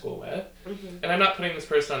graduated high school with, and I'm not putting this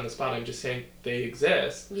person on the spot, I'm just saying they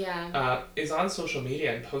exist, is on social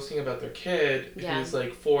media and posting about their kid who's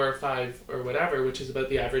like 4 or 5 or whatever, which is about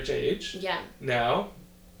the average age now.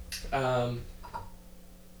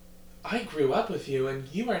 I grew up with you, and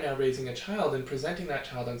you are now raising a child and presenting that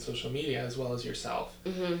child on social media as well as yourself.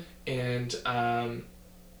 Mm-hmm. And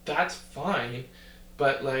that's fine,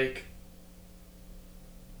 but, like,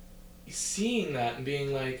 seeing that and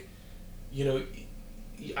being like,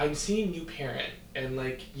 I'm seeing you parent, and,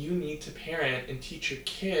 like, you need to parent and teach your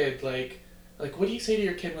kid, like, what do you say to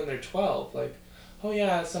your kid when they're 12? Like, oh,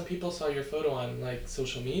 yeah, some people saw your photo on, like,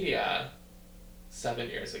 social media 7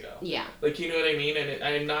 years ago. Yeah. Like, you know what I mean? And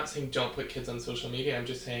I'm not saying don't put kids on social media. I'm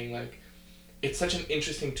just saying, like, it's such an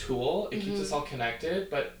interesting tool. It keeps us all connected,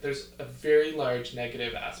 but there's a very large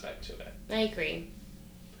negative aspect to it. I agree.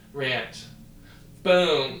 Rant.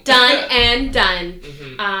 Boom. Done and done.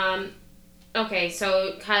 Okay,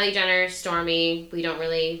 so Kylie Jenner, Stormi, we don't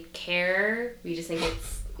really care. We just think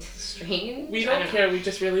it's strange. We don't care. We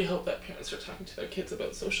just really hope that parents are talking to their kids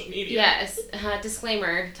about social media. Yes.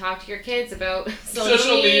 Disclaimer. Talk to your kids about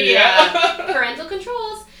social media. Parental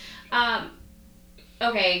controls.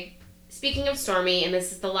 Okay. Speaking of Stormi, and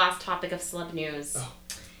this is the last topic of celeb news.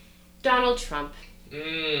 Donald Trump.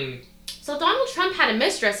 So Donald Trump had a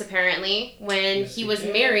mistress, apparently, when he was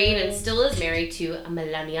married and still is married to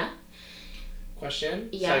Melania. Question?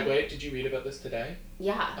 Segue. Did you read about this today?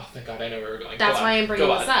 Yeah. Oh, thank God, I know where we're going. That's why I'm bringing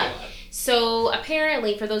this up. So,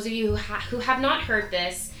 apparently, for those of you who have not heard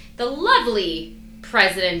this, the lovely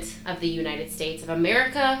President of the United States of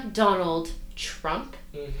America, Donald Trump,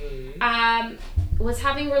 was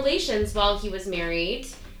having relations while he was married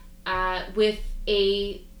with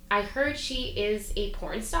I heard she is a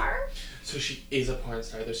porn star. So she is a porn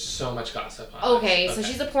star. There's so much gossip on Okay, so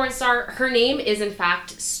she's a porn star. Her name is in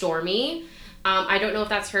fact Stormi. I don't know if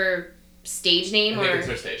that's her stage name I think or it's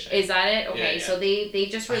her stage name. Is that it? Okay, Yeah. So they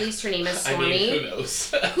just released her name as Stormi. I mean, who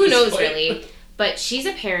knows? Who knows really? But she's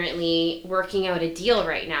apparently working out a deal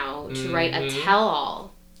right now to write a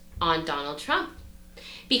tell-all on Donald Trump.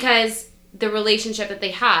 Because the relationship that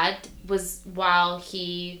they had was while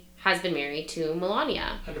he has been married to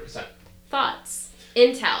Melania. 100%. Thoughts?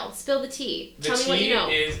 Intel. Spill the tea. Tell me what you know.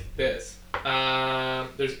 The tea is this.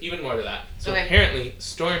 There's even more to that. So okay. Apparently,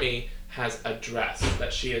 Stormi has a dress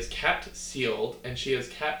that she has kept sealed and she has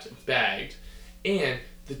kept bagged. And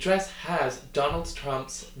the dress has Donald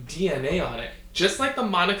Trump's DNA on it. Just like the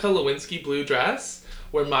Monica Lewinsky blue dress,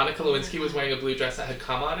 where Monica Lewinsky was wearing a blue dress that had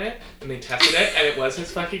cum on it, and they tested it, and it was his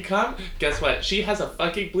fucking cum. Guess what? She has a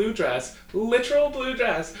fucking blue dress, literal blue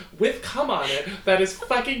dress, with cum on it, that is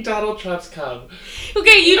fucking Donald Trump's cum.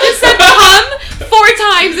 Okay, you just said cum 4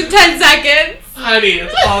 times in 10 seconds. Honey,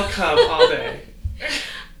 it's all cum all day.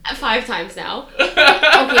 5 times now.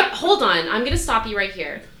 Okay, hold on. I'm going to stop you right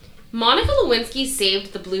here. Monica Lewinsky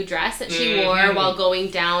saved the blue dress that she wore while going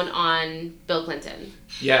down on Bill Clinton.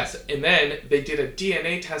 Yes, and then they did a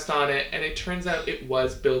DNA test on it, and it turns out it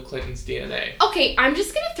was Bill Clinton's DNA. Okay, I'm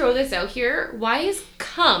just going to throw this out here. Why is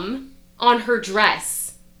cum on her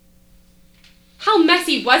dress? How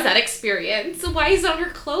messy was that experience? Why is it on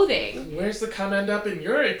her clothing? Where's the cum end up in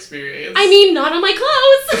your experience? I mean, not on my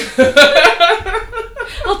clothes.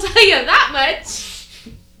 I'll tell you that much.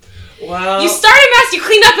 Well, you start a mess, you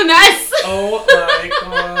clean up a mess. Oh my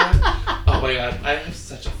god. Oh my god, I have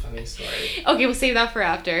such a funny story. Okay, we'll save that for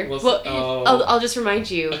after. I'll just remind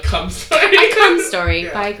you. A cum story? A cum story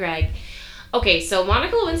by Greg. Okay, so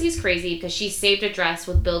Monica Lewinsky's crazy because she saved a dress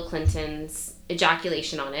with Bill Clinton's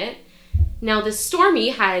ejaculation on it. Now, this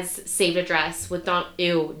Stormi has saved a dress with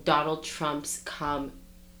Donald Trump's cum.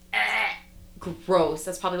 Gross.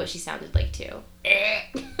 That's probably what she sounded like, too.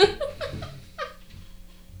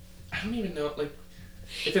 I don't even know, like,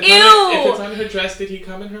 if it's on her dress, did he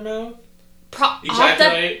come in her mouth?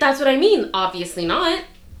 That's what I mean. Obviously not.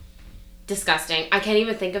 Disgusting. I can't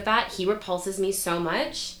even think of that. He repulses me so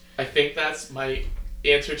much. I think that's my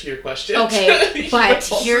answer to your question. Okay, but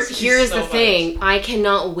here's the thing. I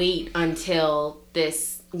cannot wait until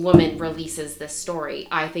this woman releases this story.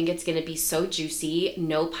 I think it's going to be so juicy,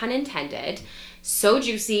 no pun intended, so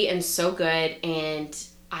juicy and so good, and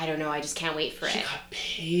I don't know, I just can't wait for it.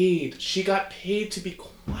 She got paid to be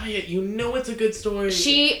quiet. You know it's a good story.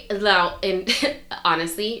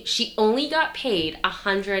 Honestly, she only got paid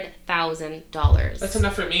 $100,000. That's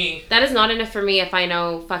enough for me. That is not enough for me if I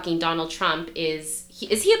know fucking Donald Trump is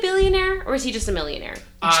he a billionaire or is he just a millionaire?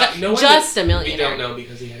 Just a millionaire. We don't know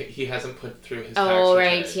because he hasn't put through his tax returns.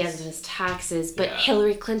 Right, he hasn't done his taxes. But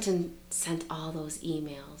Hillary Clinton sent all those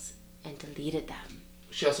emails and deleted them.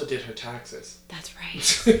 She also did her taxes. That's right.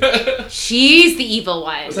 She's the evil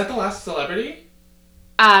one. Was that the last celebrity?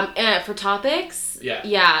 For topics? Yeah.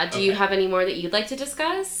 Yeah. Do you have any more that you'd like to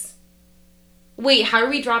discuss? Wait, how are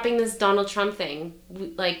we dropping this Donald Trump thing?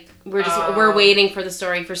 We're waiting for the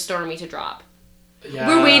story for Stormi to drop. Yeah.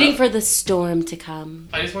 We're waiting for the storm to come.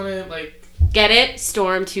 I just want to, Get it?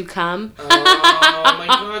 Storm to come. Oh my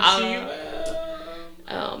god, she will.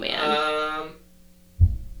 Oh, man.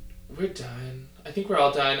 We're done. I think we're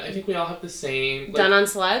all done. I think we all have the same. Done on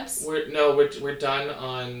celebs? We're done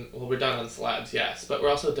on. Well, we're done on celebs, yes, but we're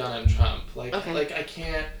also done on Trump. I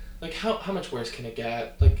can't. How much worse can it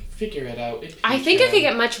get? Figure it out. I think it could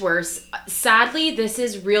get much worse. Sadly, this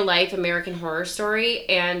is real life American Horror Story,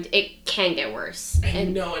 and it can get worse.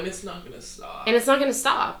 And it's not gonna stop. And it's not gonna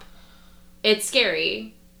stop. It's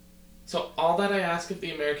scary. So all that I ask of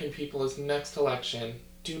the American people is next election,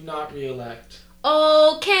 do not re-elect.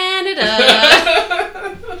 Oh, Canada,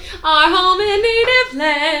 our home and native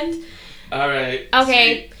land. All right.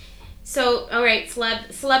 Okay. So, all right,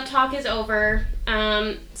 celeb talk is over.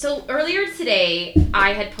 So earlier today,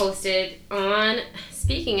 I had posted on,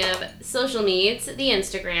 speaking of social medias, the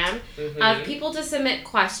Instagram, of people to submit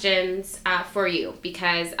questions for you.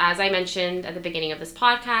 Because as I mentioned at the beginning of this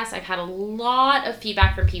podcast, I've had a lot of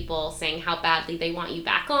feedback from people saying how badly they want you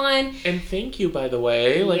back on. And thank you, by the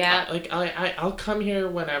way. I'll come here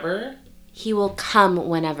whenever. He will come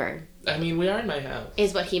whenever. I mean, we are in my house.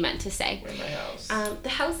 Is what he meant to say. We're in my house. The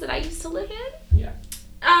house that I used to live in? Yeah.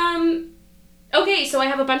 Okay, so I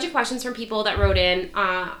have a bunch of questions from people that wrote in.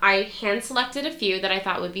 I hand-selected a few that I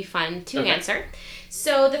thought would be fun to answer.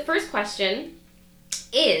 So the first question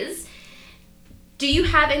is, do you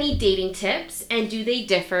have any dating tips, and do they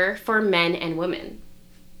differ for men and women?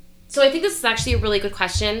 So I think this is actually a really good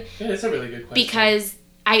question. Yeah, it's a really good question. Because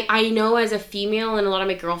I know as a female, and a lot of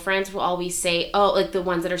my girlfriends will always say, oh, like the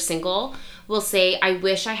ones that are single will say, I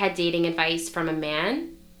wish I had dating advice from a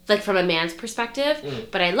man, like from a man's perspective.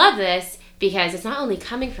 But I love this because it's not only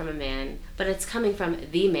coming from a man, but it's coming from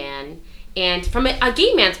the man and from a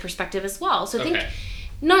gay man's perspective as well. So I think,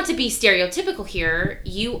 not to be stereotypical here,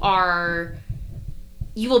 you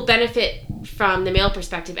will benefit from the male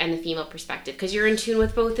perspective and the female perspective because you're in tune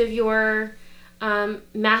with both of your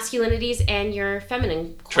masculinities and your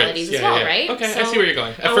feminine qualities as well, right? Okay, so I see where you're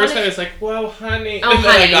going. At first I was like, whoa, honey. Oh,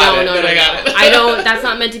 honey, no. I don't, that's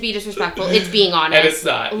not meant to be disrespectful. It's being honest. And it's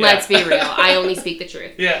not. Let's be real. I only speak the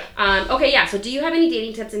truth. Yeah. Okay, yeah. So do you have any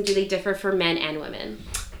dating tips and do they differ for men and women?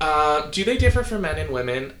 Do they differ for men and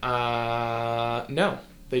women? No,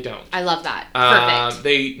 they don't. I love that. Perfect.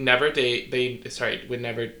 They never would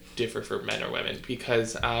never differ for men or women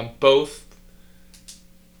because both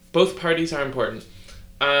parties are important.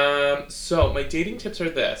 So my dating tips are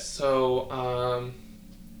this. So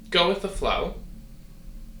go with the flow.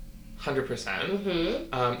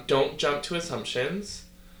 100%. Don't jump to assumptions.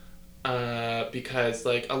 Because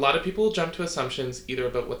like a lot of people jump to assumptions either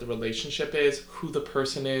about what the relationship is, who the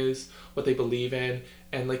person is, what they believe in,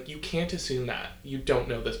 and like you can't assume that. You don't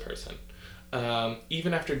know this person.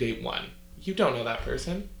 Even after date 1, you don't know that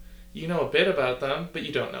person. You know a bit about them, but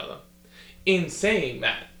you don't know them. In saying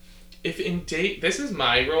that, this is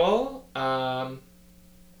my role, and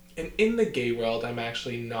in the gay world, I'm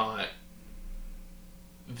actually not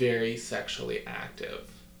very sexually active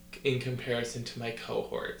in comparison to my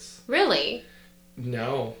cohorts. Really?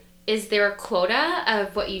 No. Is there a quota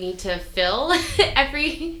of what you need to fill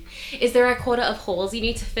is there a quota of holes you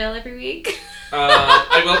need to fill every week?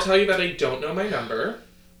 I will tell you that I don't know my number.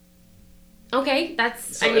 Okay,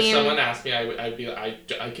 that's, so if someone asked me,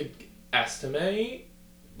 I could estimate.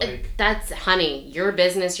 Like, that's, honey, your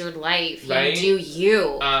business, your life. Right? You do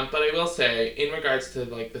you. But I will say, in regards to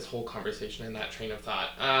like this whole conversation and that train of thought,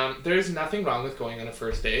 there's nothing wrong with going on a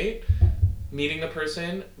first date, meeting the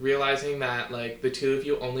person, realizing that like the two of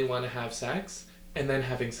you only want to have sex, and then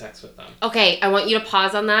having sex with them. Okay, I want you to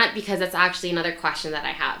pause on that because that's actually another question that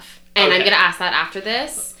I have, and I'm gonna ask that after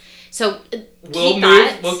this. So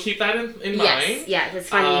we'll keep that in mind. Yes, it's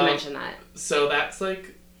funny you mentioned that. So that's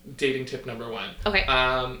like dating tip number 1. Okay.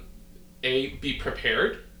 Be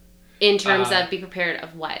prepared. In terms of be prepared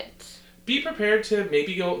of what? Be prepared to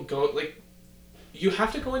maybe go like, you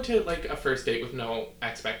have to go into like a first date with no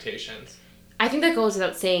expectations. I think that goes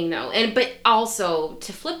without saying though. But also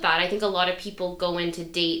to flip that, I think a lot of people go into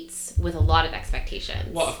dates with a lot of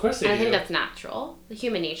expectations. Well, of course they do. I think that's natural, the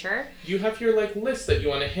human nature. You have your like list that you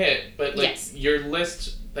want to hit, but like your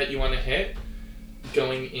list that you want to hit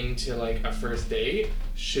going into like a first date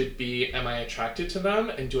should be, am I attracted to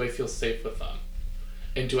them and do I feel safe with them?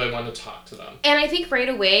 And do I want to talk to them? And I think right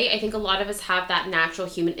away, I think a lot of us have that natural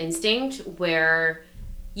human instinct where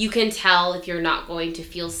you can tell if you're not going to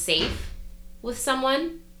feel safe with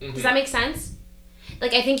someone. Mm-hmm. Does that make sense?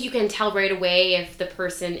 Like, I think you can tell right away if the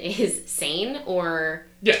person is sane or...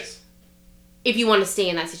 Yes. If you want to stay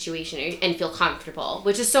in that situation and feel comfortable,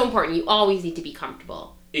 which is so important. You always need to be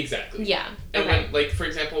comfortable. Exactly. Yeah. And when, like, for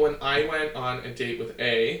example, when I went on a date with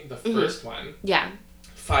A, the first one,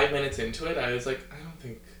 5 minutes into it, I was like, I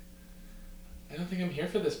don't think I'm here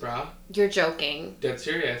for this, brah. You're joking. Dead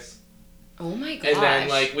serious. Oh my gosh. And then,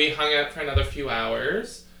 like, we hung out for another few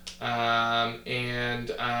hours, I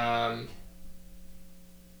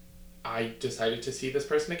decided to see this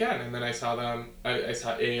person again, and then I saw them. I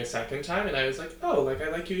saw a second time, and I was like, oh, like I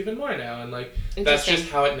like you even more now, and like that's just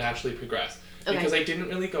how it naturally progressed. Because I didn't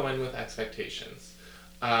really go in with expectations.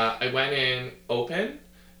 I went in open,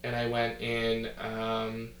 and I went in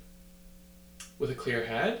with a clear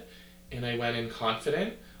head, and I went in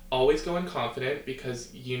confident. Always go in confident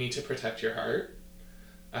because you need to protect your heart.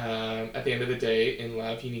 At the end of the day, in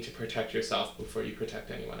love, you need to protect yourself before you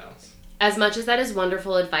protect anyone else. As much as that is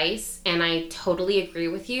wonderful advice, and I totally agree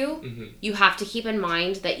with you, you have to keep in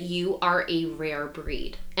mind that you are a rare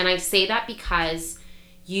breed. And I say that because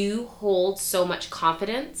you hold so much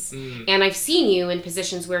confidence. And I've seen you in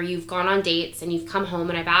positions where you've gone on dates and you've come home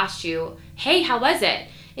and I've asked you, hey, how was it?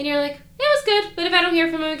 And you're like, it was good, but if I don't hear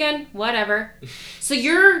from him again, whatever. So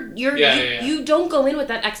you don't go in with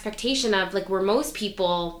that expectation of like where most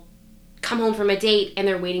people come home from a date and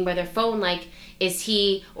they're waiting by their phone like, is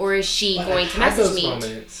he or is she going to message me?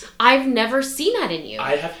 Moments. I've never seen that in you.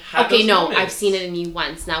 I have had those moments. I've seen it in you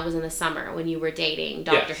once. And that was in the summer when you were dating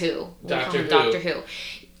Doctor Who. Doctor Who.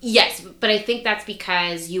 Yes, but I think that's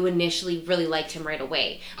because you initially really liked him right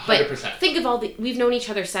away. But 100%. Think of we've known each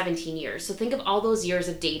other 17 years. So think of all those years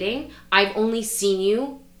of dating. I've only seen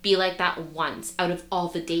you be like that once out of all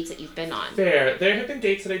the dates that you've been on. Fair. There have been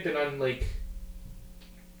dates that I've been on, like,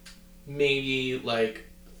 maybe, like,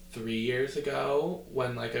 3 years ago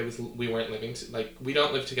when, like, we weren't living, like, we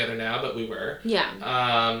don't live together now, but we were. Yeah.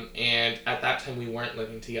 And at that time we weren't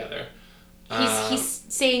living together. He's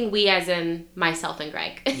saying we as in myself and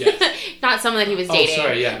Greg. Yes. Not someone that he was dating. Oh,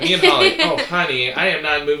 sorry, yeah. Me and Holly. Oh, honey, I am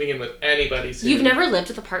not moving in with anybody soon. You've never lived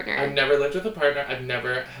with a partner? I've never lived with a partner. I've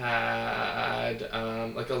never had,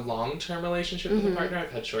 like, a long-term relationship with a partner.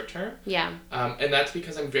 I've had short-term. Yeah. And that's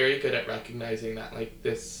because I'm very good at recognizing that, like,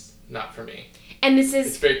 this, not for me. And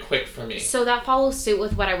it's very quick for me. So that follows suit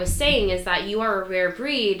with what I was saying, is that you are a rare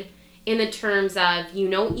breed in the terms of you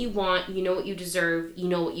know what you want, you know what you deserve, you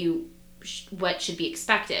know what should be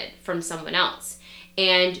expected from someone else.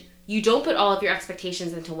 And you don't put all of your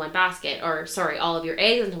expectations into one basket, or all of your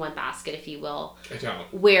eggs into one basket, if you will. I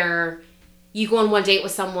don't. Where you go on one date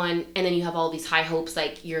with someone and then you have all these high hopes,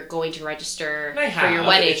 like you're going to register for your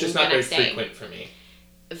wedding. It's just not very frequent for me.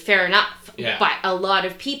 Fair enough. Yeah. But a lot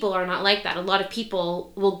of people are not like that. A lot of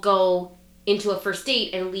people will go into a first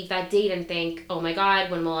date and leave that date and think, oh my God,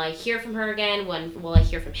 when will I hear from her again? When will I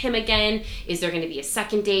hear from him again? Is there going to be a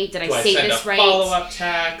second date? Did I say this right? Follow-up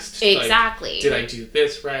text? Exactly. Like, did I do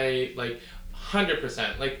this right? Like,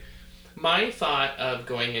 100%. Like, my thought of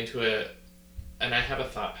going into and I have a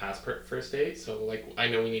thought past first date, so, like, I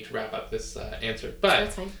know we need to wrap up this answer. But,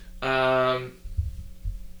 that's fine.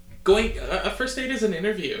 A first date is an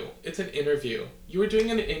interview. It's an interview. You were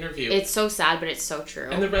doing an interview. It's so sad, but it's so true.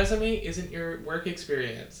 And the resume isn't your work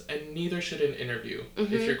experience, and neither should an interview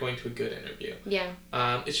if you're going to a good interview. Yeah.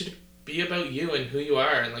 It should be about you and who you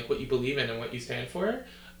are and, like, what you believe in and what you stand for.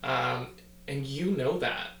 And you know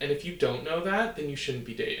that. And if you don't know that, then you shouldn't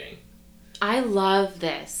be dating. I love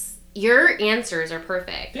this. Your answers are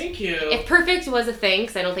perfect. Thank you. If perfect was a thing,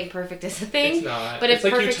 because I don't think perfect is a thing. It's not. But it's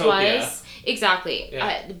if like perfect utopia. was... Exactly.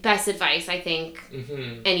 Yeah. Best advice I think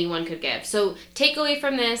anyone could give. So take away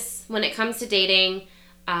from this, when it comes to dating,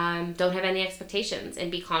 don't have any expectations and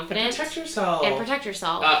be confident. And protect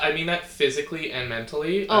yourself. I mean that physically and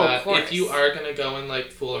mentally. Of course. If you are going to go and,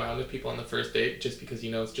 like, fool around with people on the first date just because you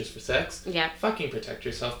know it's just for sex, fucking protect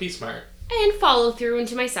yourself. Be smart. And follow through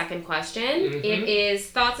into my second question. It is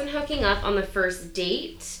thoughts on hooking up on the first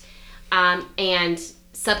date, and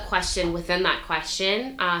sub-question within that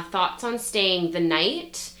question, thoughts on staying the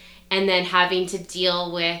night and then having to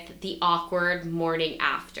deal with the awkward morning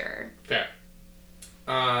after. Fair.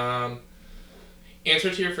 Answer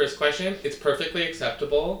to your first question, it's perfectly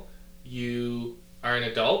acceptable. You are an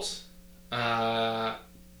adult.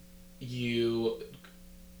 You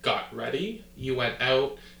got ready. You went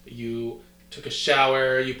out. You took a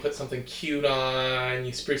shower, you put something cute on,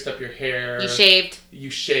 you spruced up your hair. You shaved.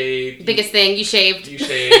 Biggest thing, you shaved.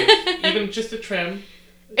 Even just a trim.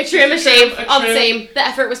 A shave, all the same. The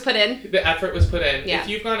effort was put in. Yeah. If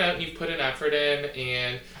you've gone out and you've put an effort in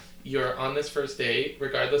and you're on this first date,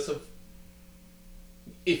 regardless of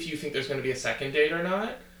if you think there's going to be a second date or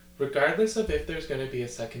not,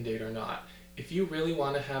 if you really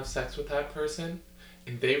want to have sex with that person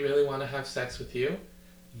and they really want to have sex with you,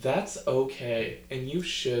 that's okay, and you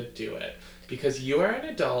should do it because you are an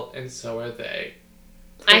adult and so are they.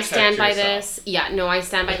 I stand by this. Yeah, no, I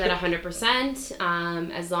stand by that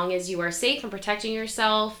 100%. As long as you are safe and protecting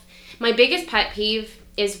yourself. My biggest pet peeve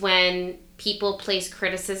is when people place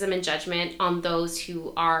criticism and judgment on those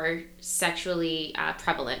who are sexually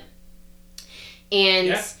prevalent.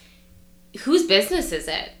 And whose business is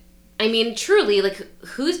it? I mean, truly, like,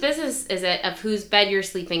 whose business is it of whose bed you're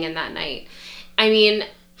sleeping in that night? I mean...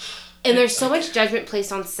 And there's so much judgment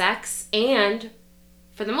placed on sex, and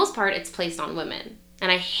for the most part, it's placed on women.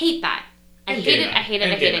 And I hate that. I hate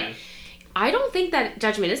it. I don't think that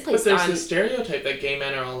judgment is placed on... But there's this stereotype that gay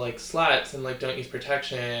men are all, like, sluts and, like, don't use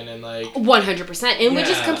protection and, like... 100%. And which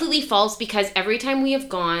is completely false, because every time we have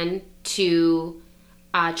gone to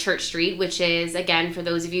Church Street, which is, again, for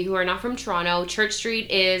those of you who are not from Toronto, Church Street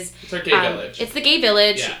is... It's our gay village. It's the gay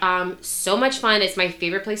village. Yeah. So much fun. It's my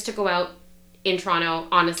favorite place to go out in Toronto,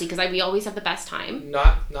 honestly, because we always have the best time.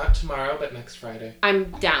 Not tomorrow, but next Friday.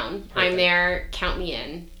 I'm down. Perfect. I'm there. Count me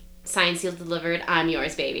in. Signed, sealed, delivered. I'm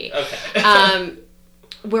yours, baby. Okay.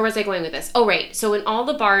 Where was I going with this? Oh, right. So in all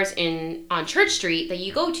the bars on Church Street that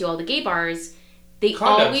you go to, all the gay bars, they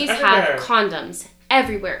always have condoms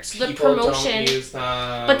everywhere. So the promotion, don't use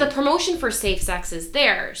them. But the promotion for safe sex is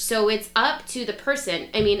there. So it's up to the person.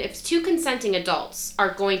 I mean, if two consenting adults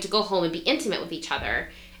are going to go home and be intimate with each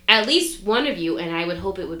other, at least one of you, and I would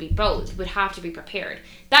hope it would be both, would have to be prepared.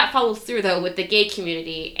 That follows through, though, with the gay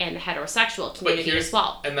community and the heterosexual community as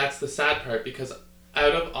well. And that's the sad part, because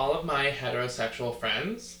out of all of my heterosexual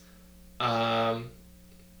friends, not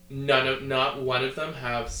one of them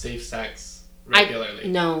have safe sex regularly.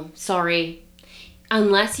 No, sorry.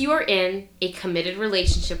 Unless you are in a committed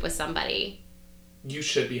relationship with somebody, you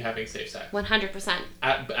should be having safe sex. 100%.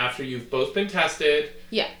 After you've both been tested.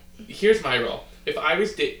 Yeah. Here's my rule. If I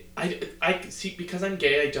was I see, because I'm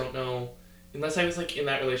gay, I don't know, unless I was like in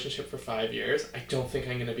that relationship for 5 years, I don't think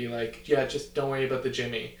I'm gonna be like, yeah, just don't worry about the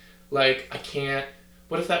Jimmy. Like, I can't.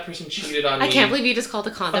 What if that person cheated on me? I can't believe you just called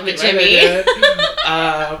a condom a Jimmy.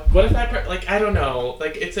 What if that like, I don't know.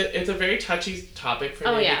 Like, it's a very touchy topic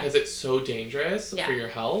for me because it's so dangerous for your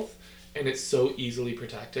health, and it's so easily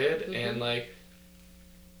protected, and like,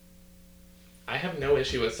 I have no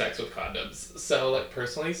issue with sex with condoms. So, like,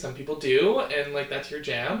 personally, some people do, and like, that's your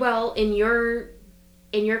jam. Well, in your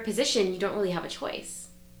position, you don't really have a choice.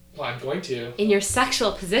 Well, I'm going to. In your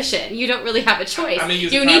sexual position, you don't really have a choice. I'm gonna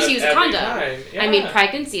use you need to use a condom. Yeah. I mean,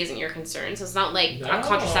 pregnancy isn't your concern, so it's not like a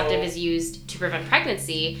contraceptive is used to prevent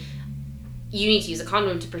pregnancy. You need to use a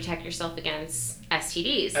condom to protect yourself against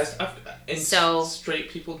STDs. So straight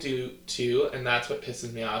people do too, and that's what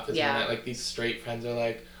pisses me off. Is when like these straight friends are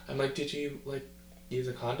like, I'm like, did you like use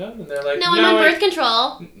a condom? And they're like, no, I'm on birth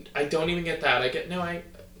control. I don't even get that. I don't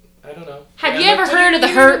know. Have you ever heard of the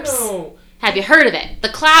herps? Have you heard of it? The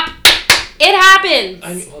clap. It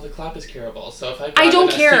happens. Well, the clap is curable, so if I don't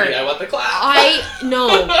care. STD, I want the clap.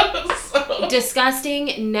 No.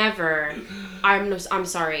 Disgusting. Never. I'm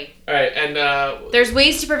sorry. All right, and there's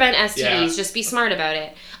ways to prevent STDs. Yeah. Just be smart about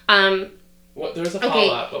it. What? There was a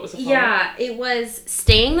follow-up. What was the follow-up? Yeah, it was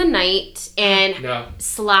staying the night and /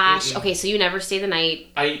 Mm-mm. Okay, so you never stay the night.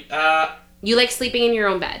 You like sleeping in your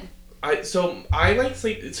own bed. I like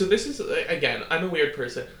sleep. So this is again, I'm a weird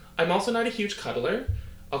person. I'm also not a huge cuddler.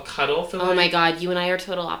 I'll cuddle for like... Oh my god, you and I are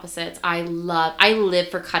total opposites. I live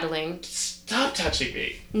for cuddling. Stop touching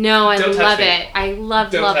me. No, I love it. I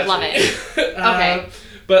love it. Okay.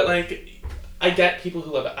 But like, I get people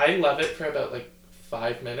who love it. I love it for about like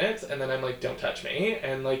 5 minutes, and then I'm like, don't touch me,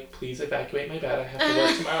 and like, please evacuate my bed. I have to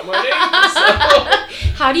work tomorrow morning.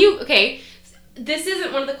 So. How do you... Okay, this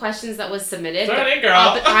isn't one of the questions that was submitted. Throw it in,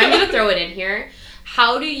 girl. But I'm going to throw it in here.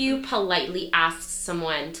 How do you politely ask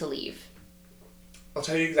someone to leave? I'll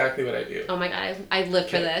tell you exactly what I do. Oh my god, I live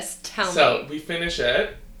for this. Tell me. So, we finish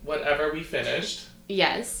it. Whatever we finished.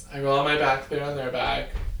 Yes. I roll on my back, they're on their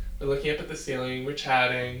back. We're looking up at the ceiling. We're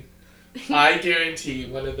chatting. I guarantee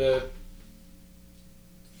one of the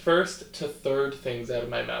first to third things out of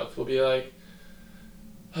my mouth will be like,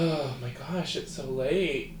 oh my gosh, it's so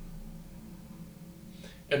late.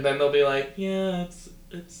 And then they'll be like, yeah,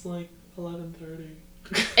 it's like 11:30.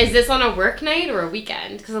 Is this on a work night or a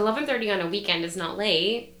weekend? Because 11:30 on a weekend is not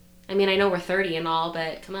late. I mean, I know we're 30 and all,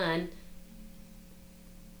 but come on.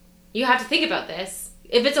 You have to think about this.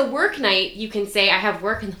 If it's a work night, you can say, I have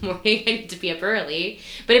work in the morning, I need to be up early.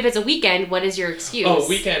 But if it's a weekend, what is your excuse? Oh,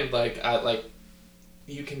 weekend, like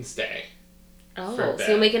you can stay. Oh, so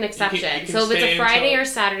you'll make an exception. You can so if it's a Friday or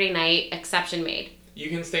Saturday night, exception made. You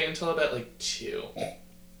can stay until about like 2.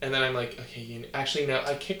 And then I'm like, okay, actually, no,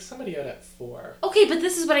 I kicked somebody out at 4. Okay, but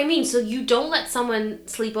this is what I mean. So you don't let someone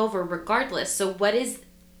sleep over regardless. So what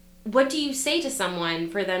do you say to someone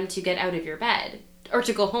for them to get out of your bed or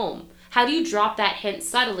to go home? How do you drop that hint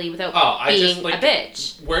subtly without being a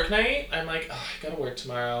bitch? Work night, I'm like, oh, I gotta work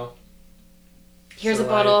tomorrow. Here's a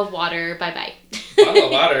bottle of water. Bye-bye. Bottle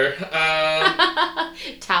of water?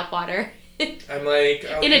 Tap water. I'm like...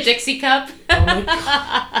 in a Dixie cup. Oh my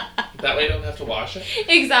god. That way I don't have to wash it.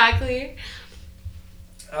 Exactly.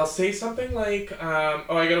 I'll say something like, I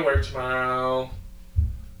gotta work tomorrow.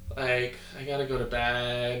 Like, I gotta go to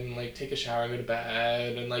bed and, like, take a shower and go to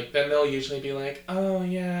bed. And, like, then they'll usually be like, oh,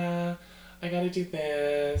 yeah, I gotta do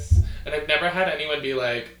this. And I've never had anyone be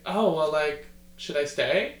like, oh, well, like, should I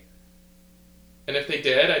stay? And if they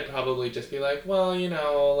did, I'd probably just be like, well, you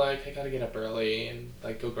know, like, I gotta get up early and,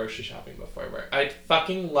 like, go grocery shopping before work. I'd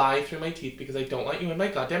fucking lie through my teeth because I don't want you in my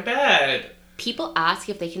goddamn bed. People ask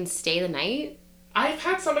if they can stay the night? I've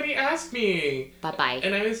had somebody ask me. Bye-bye.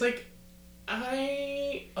 And I was like,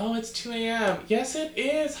 it's 2 a.m. Yes, it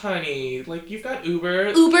is, honey. Like, you've got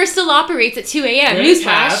Uber. Uber still operates at 2 a.m.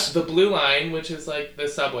 Newsflash. The blue line, which is, like, the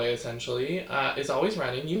subway, essentially, is always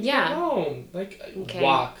running. You can get home. Like,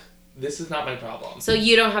 walk. This is not my problem. So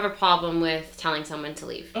you don't have a problem with telling someone to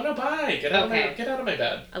leave? Oh, no, bye. Get out of my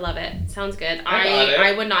bed. I love it. Sounds good.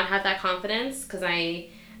 I would not have that confidence, because I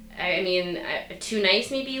mean, too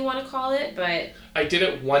nice, maybe you want to call it, but... I did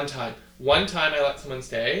it one time. One time I let someone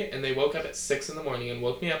stay, and they woke up at 6 in the morning and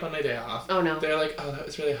woke me up on my day off. Oh, no. They're like, oh, that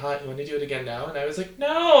was really hot. You want to do it again now? And I was like,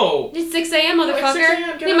 no! It's 6 a.m., motherfucker.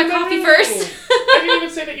 It's 6 a.m. Need my coffee first. I didn't even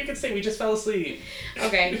say that you could stay. We just fell asleep.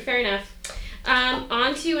 Okay, fair enough.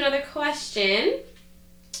 On to another question.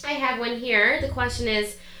 I have one here. The question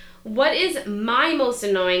is, what is my most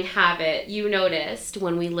annoying habit you noticed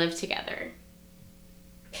when we lived together?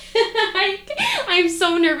 I'm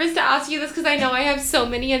so nervous to ask you this because I know I have so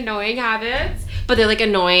many annoying habits, but they're like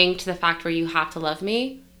annoying to the fact where you have to love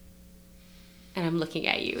me. And I'm looking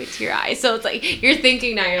at you into your eyes, so it's like you're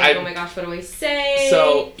thinking now. You're like, oh my gosh, what do I say?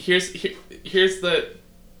 So here's the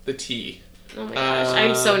tea. Oh my gosh,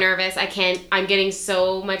 I'm so nervous. I can't. I'm getting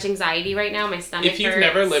so much anxiety right now. My stomach hurts. If you've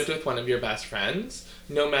never lived with one of your best friends,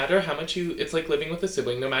 no matter how much it's like living with a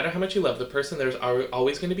sibling. No matter how much you love the person, there's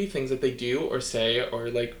always going to be things that they do or say or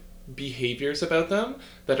like behaviors about them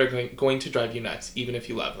that are going to drive you nuts, even if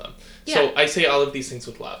you love them. Yeah. So I say all of these things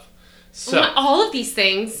with love. So not all of these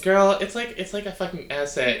things, girl, it's like a fucking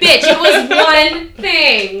essay. Bitch, it was one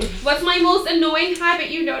thing. What's my most annoying habit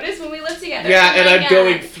you noticed when we lived together? Yeah, and I'm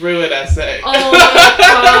going through an essay. Oh my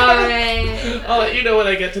god. I'll let you know when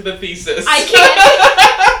I get to the thesis. I can't.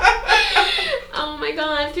 Oh my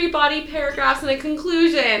god, 3 body paragraphs and a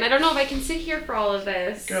conclusion. I don't know if I can sit here for all of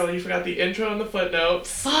this. Girl, you forgot the intro and the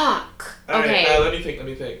footnotes. Fuck. All okay. Right, let me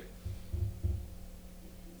think.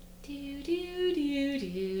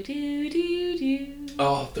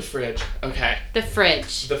 Oh, the fridge. Okay. The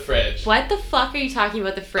fridge. What the fuck are you talking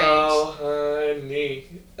about, the fridge? Oh, honey.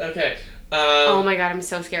 Okay. Oh my god, I'm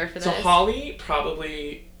so scared for this. So Holly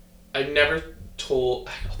probably... I've never told...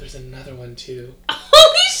 Oh, there's another one too.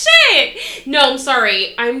 Holy shit! No, I'm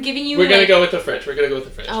sorry. I'm giving you... We're gonna go with the fridge.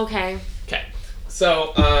 Okay. Okay.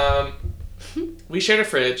 So, we shared a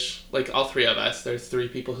fridge, like all 3 of us. There's 3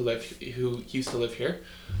 people who used to live here.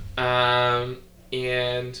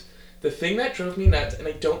 And the thing that drove me nuts, and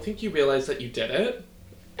I don't think you realized that you did it.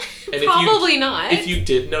 And probably not. If you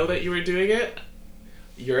did know that you were doing it,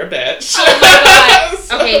 you're a bitch. Oh my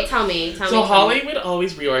god. Okay, tell me. So Holly would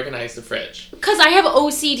always reorganize the fridge. Because I have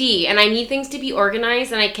OCD and I need things to be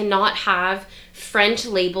organized and I cannot have French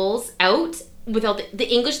labels out without the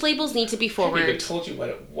English labels need to be forward. I even told you what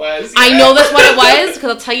it was. I know that's what it was because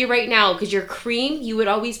I'll tell you right now, because your cream you would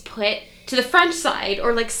always put to the French side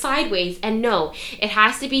or like sideways, and no, it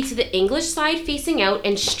has to be to the English side facing out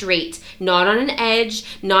and straight, not on an edge,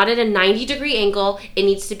 not at a 90-degree angle. It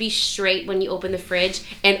needs to be straight when you open the fridge.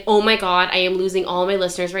 And oh my god, I am losing all my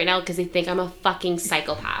listeners right now because they think I'm a fucking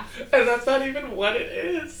psychopath. And that's not even what it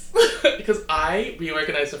is. Because I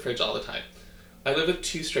reorganize the fridge all the time. I live with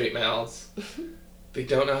 2 straight males. They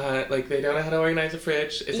don't know how to organize a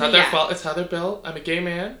fridge. It's not their fault. It's how they're built. I'm a gay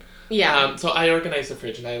man. Yeah. So I organize the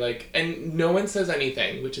fridge, and no one says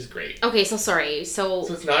anything, which is great. Okay, so sorry. So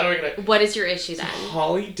it's not organized. What is your issue then? So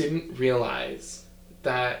Holly didn't realize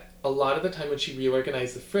that a lot of the time when she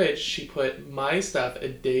reorganized the fridge, she put my stuff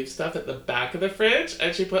and Dave's stuff at the back of the fridge,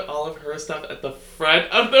 and she put all of her stuff at the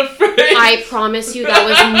front of the fridge. I promise you that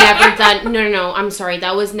was never done. No, I'm sorry.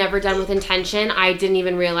 That was never done with intention. I didn't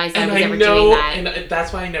even realize that I was ever doing that. And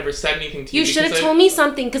that's why I never said anything to you. You should have told me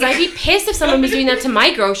something, because I'd be pissed if someone was doing that to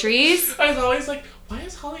my groceries. I was always like, why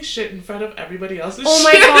is Holly shit in front of everybody else's shit? Oh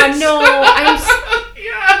my god, no.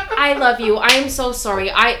 Yeah. I love you. I am so sorry.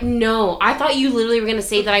 I thought you literally were going to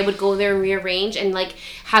say that I would go there and rearrange and like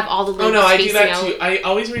have all the labels facing out. Oh no, I do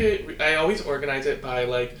that too. I always organize it by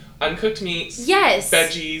like uncooked meats,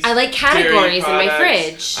 veggies, I like categories in my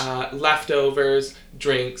fridge. Leftovers,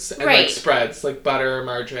 drinks, and like spreads, like butter,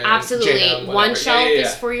 margarine, absolutely. Jam, one shelf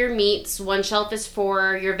is for your meats, one shelf is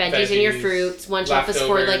for your veggies and your fruits, one shelf is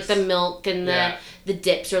for like the milk and the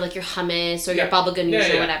dips or like your hummus or your baba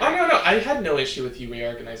ganoush or whatever. Oh no, I had no issue with you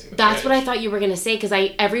reorganizing the That's fridge. what I thought you were gonna say, because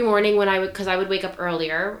every morning when I would wake up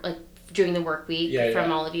earlier, like during the work week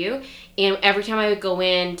from all of you, and every time I would go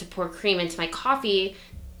in to pour cream into my coffee,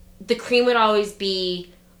 the cream would always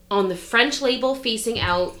be on the French label facing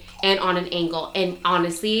out and on an angle. And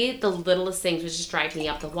honestly, the littlest things would just drive me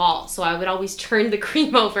up the wall. So I would always turn the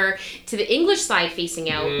cream over to the English side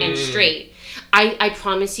facing out and straight. I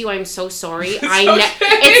promise you, I'm so sorry.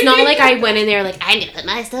 It's not like I went in there like, I'm gonna put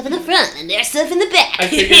my stuff in the front and their stuff in the back. I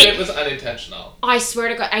figured it was unintentional. I swear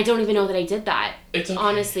to God, I don't even know that I did that. It's okay.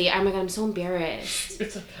 Honestly, oh my God, I'm so embarrassed.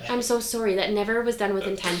 It's okay. I'm so sorry. That never was done with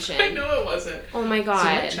intention. I know it wasn't. Oh my God. So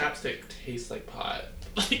that chapstick tastes like pot.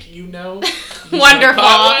 Like, you know. Wonderful.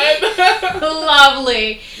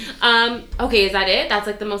 Lovely. Okay, is that it? That's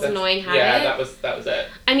like the most annoying habit? Yeah, that was it.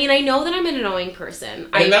 I mean, I know that I'm an annoying person.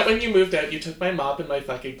 And that when you moved out, you took my mop and my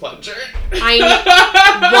fucking plunger.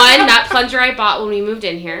 That plunger I bought when we moved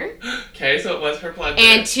in here. Okay, so it was her plunger.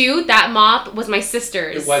 And 2, that mop was my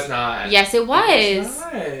sister's. It was not. Yes, it was. It was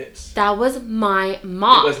not. That was my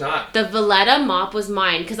mop. It was not. The Valletta mop was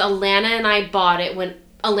mine because Alana and I bought it when...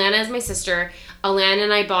 Alana is my sister. Alana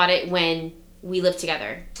and I bought it when we lived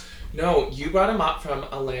together. No, you brought a mop from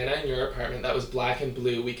Alana in your apartment that was black and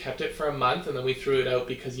blue. We kept it for a month and then we threw it out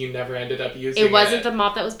because you never ended up using it. It wasn't the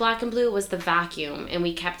mop that was black and blue, it was the vacuum. And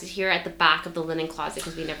we kept it here at the back of the linen closet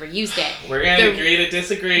because we never used it. We're going to agree to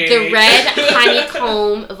disagree. The red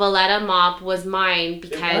honeycomb Valletta mop was mine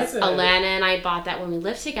because Alana and I bought that when we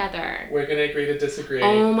lived together. We're going to agree to disagree.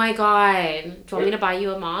 Oh my god. Do you want me to buy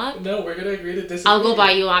you a mop? No, we're going to agree to disagree. I'll go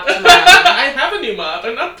buy you a mop tomorrow. I have a new mop.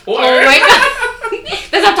 I'm not poor. Oh my god.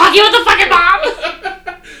 There's a talking about the fucking mop.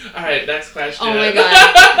 Alright, next question. Oh my god.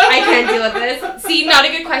 I can't deal with this. See, not a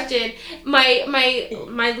good question. My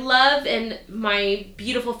love and my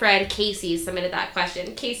beautiful friend Casey submitted that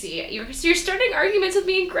question. Casey, you're starting arguments with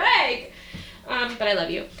me and Greg. But I love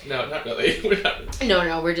you. No, not really. We're not.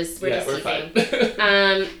 No, we're just we're teasing. Fine.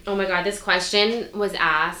 Oh my god, this question was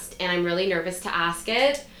asked and I'm really nervous to ask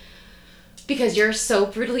it because you're so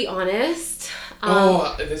brutally honest.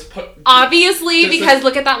 Obviously, because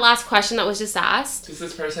look at that last question that was just asked. Does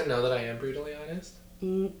this person know that I am brutally honest?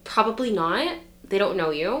 Probably not. They don't know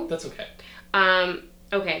you. That's okay.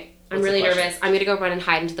 Okay. I'm really nervous. I'm gonna go run and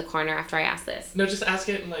hide into the corner after I ask this. No, just ask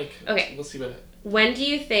it and okay. We'll see what it... When do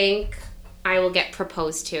you think I will get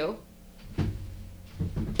proposed to?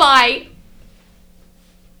 Bye.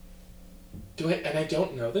 And I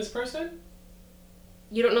don't know this person?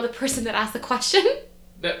 You don't know the person that asked the question?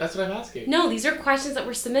 That's what I'm asking. No, these are questions that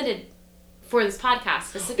were submitted for this podcast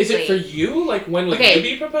specifically. Is it for you? Like, when will you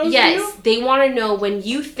be proposed to? Yes, they want to know when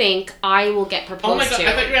you think I will get proposed to. Oh my god,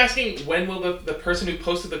 I thought you were asking when will the person who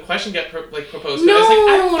posted the question get proposed to. I was like,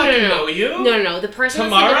 I don't fucking know you. No, the person...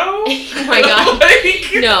 Tomorrow? Oh my god.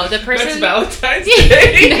 No, the person... Next Valentine's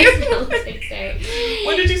Day? Next Valentine's Day.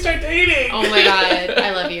 When did you start dating? Oh my god,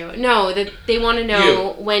 I love you. No, they want to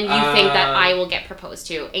know when you think that I will get proposed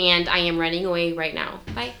to, and I am running away right now.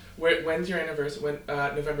 Bye. When's your anniversary?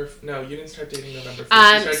 November... No, you didn't start dating November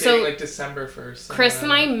 1st. You started dating, December 1st. Chris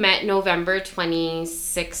and I met November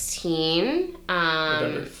 2016.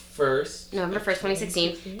 November 1st. November 1st,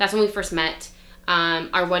 2016. That's when we first met.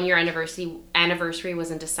 Our 1-year anniversary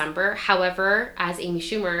was in December. However, as Amy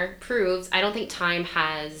Schumer proves, I don't think time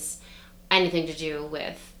has anything to do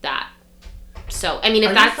with that. So, I mean,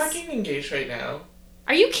 if that's... Are you fucking engaged right now?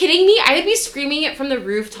 Are you kidding me? I would be screaming it from the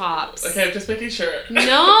rooftops. Okay, I'm just making sure.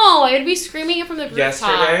 No, I would be screaming it from the rooftops.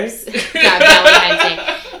 Yesterday? Yeah,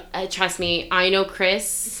 Valentine's Day. Trust me, I know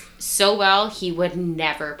Chris so well, he would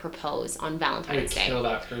never propose on Valentine's Day. I'd kill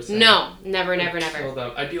that person. No, never. Kill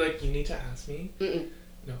them. I'd be like, you need to ask me. Mm-mm.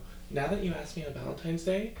 No, now that you asked me on Valentine's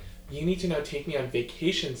Day, you need to now take me on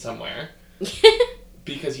vacation somewhere.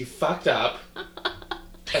 Because you fucked up.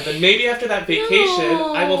 And then maybe after that vacation,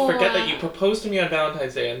 I will forget that you proposed to me on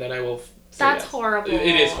Valentine's Day, and then I will say That's yes. horrible.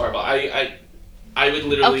 It is horrible. I would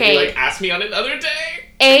literally be like, ask me on another day.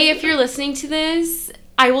 If you're listening to this,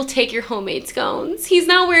 I will take your homemade scones. He's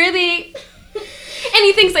not worthy. And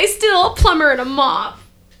he thinks I steal a plumber and a mop.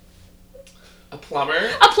 A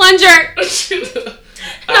plumber? A plunger.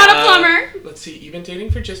 Not a plumber. Let's see. You've been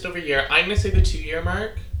dating for just over a year. I'm going to say the 2-year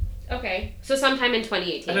mark. Okay. So sometime in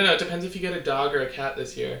 2018. I don't know. It depends if you get a dog or a cat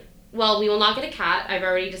this year. Well, we will not get a cat. I've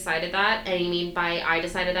already decided that. And I mean, I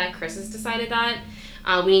decided that. Chris has decided that.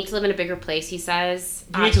 We need to live in a bigger place, he says.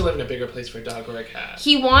 You need to live in a bigger place for a dog or a cat.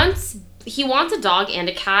 He wants a dog and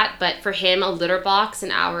a cat, but for him, a litter box in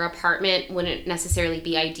our apartment wouldn't necessarily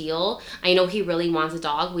be ideal. I know he really wants a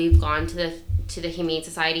dog. We've gone to the Humane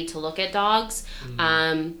Society to look at dogs.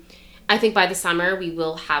 Mm. I think by the summer we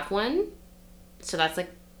will have one. So that's like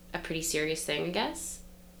a pretty serious thing, I guess.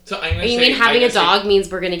 So I'm gonna you mean having a dog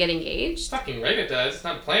means we're gonna get engaged? Fucking right, it does. It's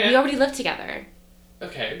not a plan. We already live together.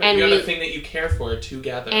 Okay, but you have a thing that you care for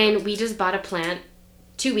together. And we just bought a plant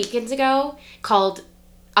 2 weekends ago called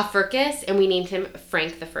a Furcus, and we named him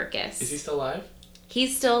Frank the Furcus. Is he still alive?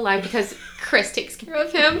 He's still alive because Chris takes care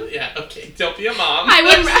of him. Yeah, okay. Don't be a mom.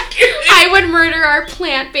 I would murder our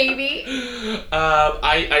plant baby.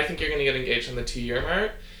 I think you're going to get engaged on the 2-year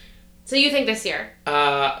mark. So you think this year?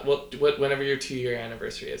 Well, whenever your 2-year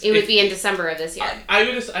anniversary is. It would be in December of this year. I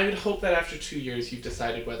would hope that after 2 years you've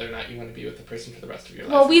decided whether or not you want to be with the person for the rest of your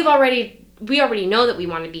life. Well, we already know that we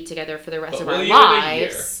want to be together for the rest of our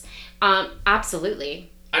lives.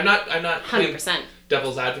 Absolutely. I'm not 100%.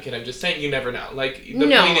 Devil's advocate. I'm just saying you never know. Like, the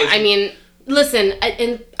no, point is, I mean, listen,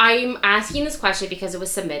 and I'm asking this question because it was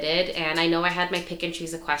submitted, and I know I had my pick and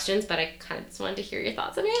choose of questions, but I kind of just wanted to hear your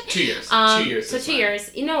thoughts on it. 2 years. 2 years. So 2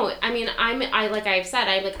 years. You know, I mean, like I've said,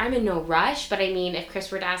 I'm in no rush, but I mean, if Chris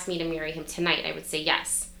were to ask me to marry him tonight, I would say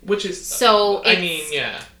yes. Which is so. I mean,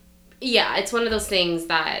 yeah. Yeah, it's one of those things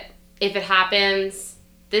that if it happens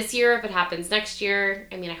this year, if it happens next year,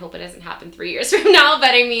 I mean, I hope it doesn't happen 3 years from now,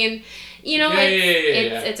 but I mean, you know,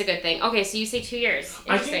 it's a good thing. Okay, so you say 2 years.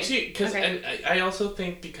 I think because and I also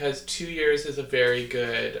think because 2 years is a very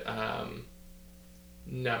good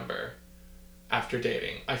number after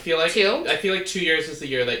dating. I feel like 2? I feel like 2 years is the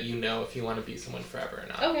year that you know if you want to be someone forever or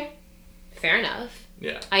not. Okay, fair enough.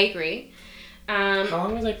 Yeah, I agree. How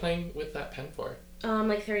long was I playing with that pen for?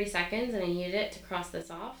 Like 30 seconds, and I needed it to cross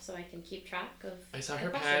this off so I can keep track of. I saw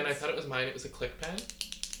her pen. I thought it was mine. It was a click pen.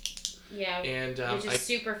 Yeah, and which is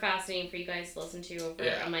super fascinating for you guys to listen to over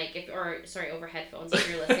a mic, over headphones if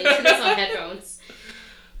you're listening to this on headphones.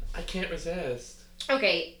 I can't resist.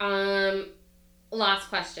 Okay, last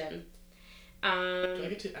question. Do I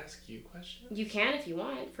get to ask you questions? You can if you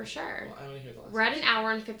want, for sure. Well, I want to hear the last. We're at an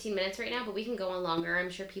hour and 15 minutes right now, but we can go on longer.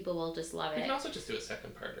 I'm sure people will just love it. We can also just do a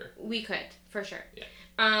second parter. We could, for sure.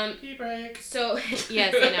 Yeah. Pee break. So,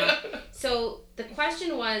 yes, I know. So, the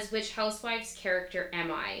question was, which Housewives character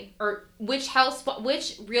am I? Or which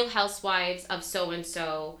Real Housewives of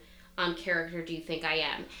so-and-so character do you think I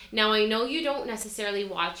am? Now, I know you don't necessarily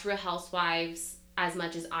watch Real Housewives as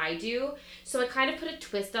much as I do, so I kind of put a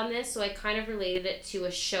twist on this, so I kind of related it to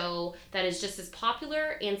a show that is just as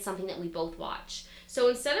popular and something that we both watch. So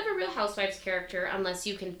instead of a Real Housewives character, unless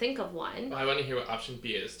you can think of one... Well, I want to hear what option B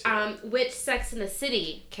is, too. Which Sex and the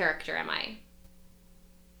City character am I?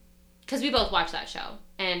 Because we both watch that show,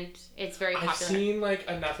 and it's very popular. I've seen, like,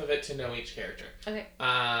 enough of it to know each character. Okay.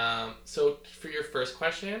 So for your first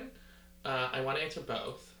question, I want to answer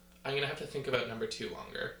both. I'm going to have to think about number 2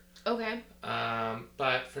 longer. Okay.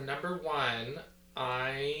 But for number 1,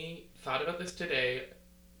 I thought about this today.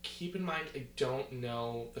 Keep in mind, I don't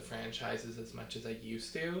know the franchises as much as I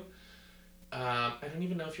used to. I don't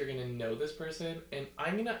even know if you're going to know this person. And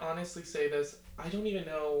I'm going to honestly say this. I don't even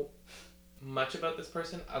know much about this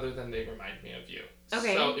person other than they remind me of you.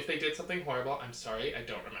 Okay. So if they did something horrible, I'm sorry. I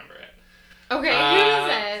don't remember it. Okay,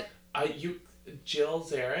 who is it? Jill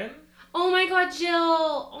Zarin. Oh my god, Jill.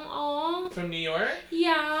 Aww. From New York?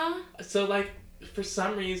 Yeah. So, like, for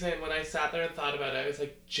some reason, when I sat there and thought about it, I was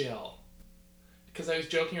like, Jill. Because I was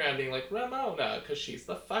joking around being like, Ramona, because she's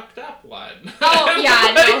the fucked up one. Oh,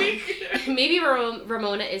 yeah, no. Maybe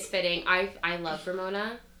Ramona is fitting. I love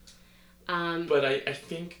Ramona. But I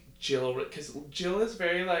think Jill, because Jill is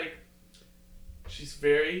very, like, she's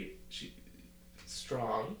very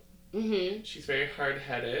strong. Mm-hmm. She's very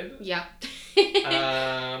hard-headed. Yeah.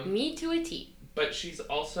 Me to a T. But she's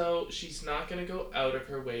not going to go out of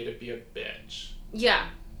her way to be a bitch. Yeah.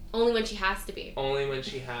 Only when she has to be. Only when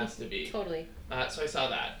she has to be. Totally. So I saw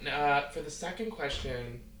that. Now, for the second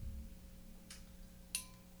question...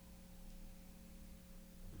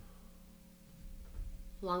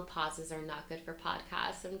 Long pauses are not good for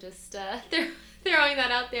podcasts. I'm just throwing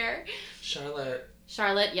that out there. Charlotte,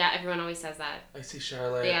 yeah, everyone always says that. I see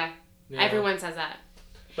Charlotte. Yeah. Everyone says that.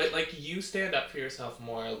 But, like, you stand up for yourself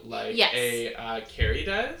more like yes. Carrie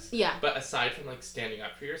does. Yeah. But aside from, like, standing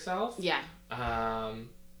up for yourself. Yeah.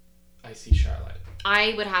 I see Charlotte.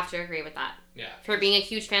 I would have to agree with that. Yeah. For being a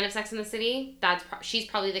huge fan of Sex and the City, she's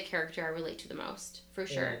probably the character I relate to the most, for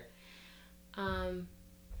sure.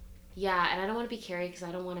 Yeah, and I don't want to be Carrie because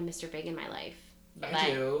I don't want a Mr. Big in my life.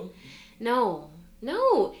 I do. No.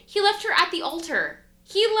 He left her at the altar.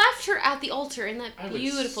 In that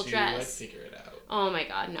beautiful dress. I'd figure it out. Oh my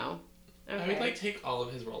god, no. Okay. I would, like, take all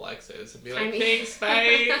of his Rolexes and be like, thanks,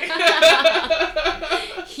 bye.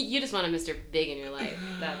 You just want a Mr. Big in your life.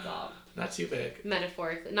 That's all. Not too big.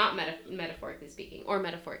 Metaphorically speaking. Or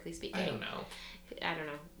metaphorically speaking. I don't know.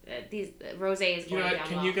 Rose is going down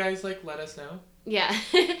Can you guys, like, let us know? Yeah.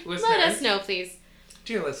 Let us know, please.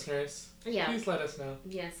 Dear listeners. Yeah. Please let us know.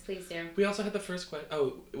 Yes, please do. We also had the first question.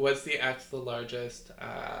 Oh, was the X the largest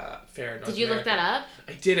fair in North Did you America? look that up?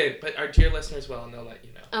 I didn't, but our dear listeners will, and they'll let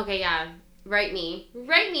you know. Okay, yeah. Write me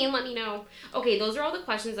and let me know. Okay, those are all the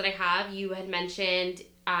questions that I have. You had mentioned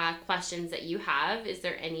questions that you have. Is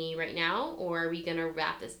there any right now, or are we going to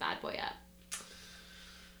wrap this bad boy up?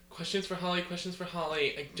 Questions for Holly.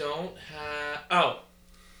 I don't have... Oh.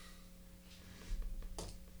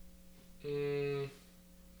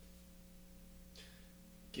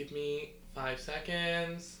 Give me 5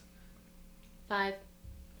 seconds. 5,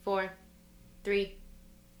 4, 3,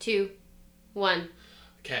 2, 1.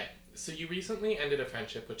 Okay. So you recently ended a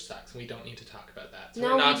friendship, which sucks, and we don't need to talk about that. So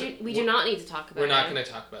no, we do not need to talk about it. We're not going to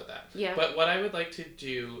talk about that. Yeah. But what I would like to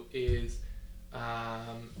do is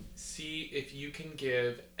see if you can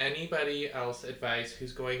give anybody else advice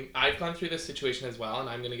who's going... I've gone through this situation as well, and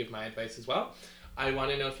I'm going to give my advice as well. I want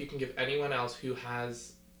to know if you can give anyone else who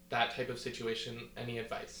has that type of situation any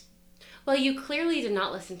advice. Well, you clearly did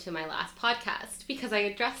not listen to my last podcast because I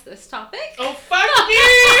addressed this topic. Oh, fuck you!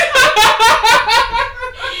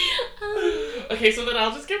 Okay, so then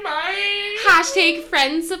I'll just give mine. Hashtag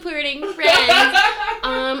friends supporting friends.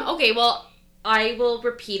 Okay, well, I will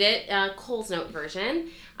repeat it, Cole's Note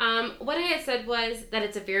version. What I had said was that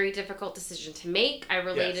it's a very difficult decision to make. I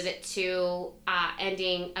related it to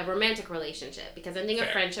ending a romantic relationship because ending a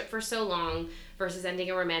friendship for so long versus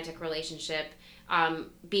ending a romantic relationship,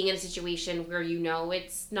 being in a situation where you know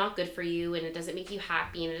it's not good for you and it doesn't make you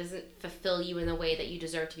happy and it doesn't fulfill you in the way that you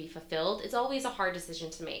deserve to be fulfilled, it's always a hard decision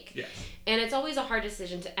to make. Yes. And it's always a hard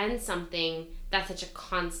decision to end something that's such a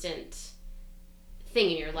constant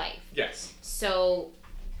thing in your life. Yes. So,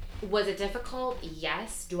 was it difficult?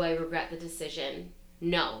 Yes. Do I regret the decision?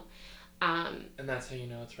 No. And that's how you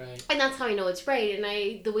know it's right. And that's how I know it's right. And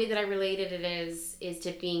the way that I related it is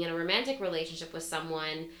to being in a romantic relationship with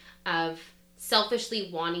someone, of selfishly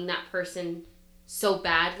wanting that person so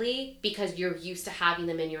badly because you're used to having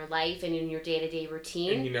them in your life and in your day-to-day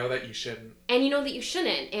routine. And you know that you shouldn't. And you know that you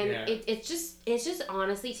shouldn't. And it's just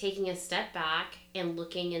honestly taking a step back and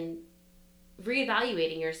looking and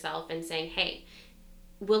reevaluating yourself and saying, hey,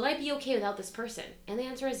 will I be okay without this person? And the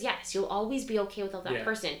answer is yes. You'll always be okay without that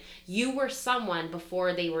person. You were someone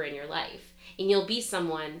before they were in your life. And you'll be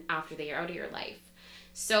someone after they are out of your life.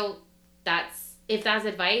 So if that's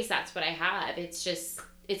advice, that's what I have. It's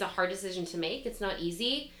a hard decision to make. It's not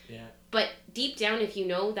easy. Yeah. But deep down, if you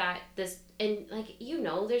know that this, and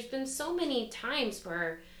there's been so many times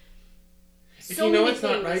where if you know it's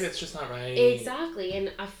not right, it's just not right. Exactly.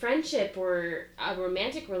 And a friendship or a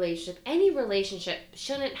romantic relationship, any relationship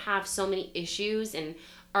shouldn't have so many issues and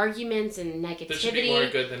arguments and negativity. There should be more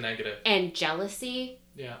good than negative. And jealousy.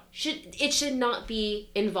 Yeah. It should not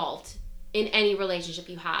be involved in any relationship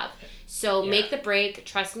you have. So make the break.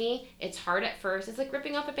 Trust me, it's hard at first. It's like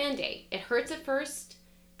ripping off a Band-Aid. It hurts at first,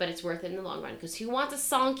 but it's worth it in the long run. Because who wants a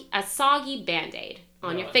soggy Band-Aid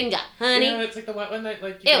on your finger, honey? Yeah, it's like the wet one that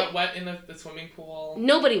you got wet in the swimming pool.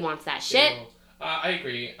 Nobody wants that shit. Ew. I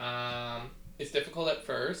agree. It's difficult at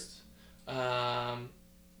first,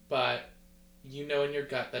 but you know in your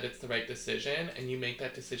gut that it's the right decision, and you make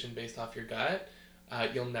that decision based off your gut,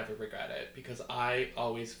 you'll never regret it. Because I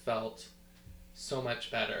always felt so much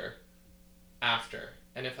better after.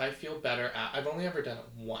 And if I feel better, I've only ever done it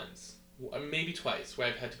once. Maybe twice, where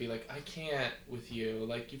I've had to be like, I can't with you.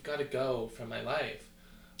 Like, you've got to go from my life.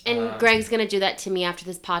 And Greg's going to do that to me after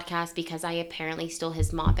this podcast because I apparently stole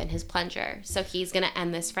his mop and his plunger. So he's going to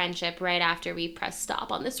end this friendship right after we press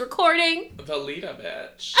stop on this recording. Valita,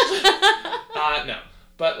 bitch. No.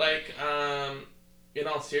 But, like, in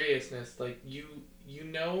all seriousness, like, you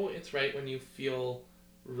know it's right when you feel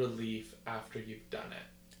relief after you've done it.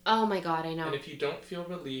 Oh my God, I know. And if you don't feel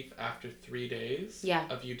relief after 3 days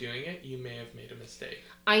of you doing it, you may have made a mistake.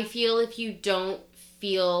 I feel if you don't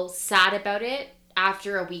feel sad about it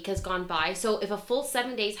after a week has gone by, so if a full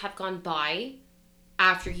 7 days have gone by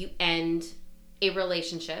after you end a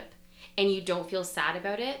relationship and you don't feel sad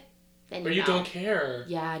about it, then you don't care.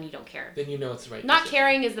 Yeah, and you don't care. Then you know it's the right Not decision.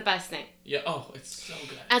 Caring is the best thing. Yeah, oh, it's so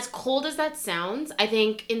good. As cold as that sounds, I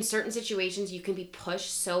think in certain situations you can be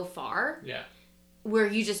pushed so far. Yeah. Where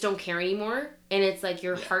you just don't care anymore, and it's like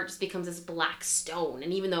your heart just becomes this black stone.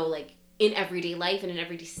 And even though, like, in everyday life and in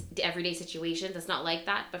everyday situations, it's not like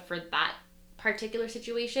that, but for that particular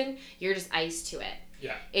situation, you're just ice to it.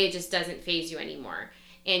 Yeah. It just doesn't faze you anymore.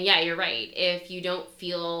 And yeah, you're right. If you don't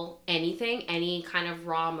feel anything, any kind of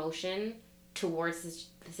raw emotion towards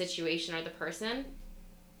the situation or the person,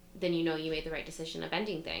 then you know you made the right decision of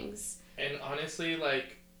ending things. And honestly,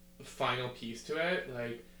 like, final piece to it,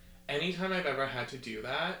 like, anytime I've ever had to do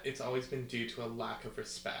that, it's always been due to a lack of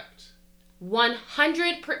respect.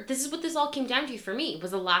 100%. This is what this all came down to for me,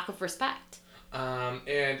 was a lack of respect. And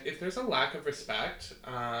if there's a lack of respect,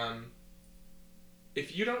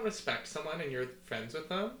 if you don't respect someone and you're friends with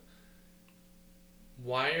them,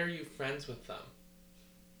 why are you friends with them?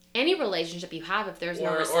 Any relationship you have, if there's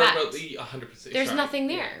no respect, 100%. There's nothing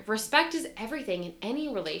there. Yeah. Respect is everything in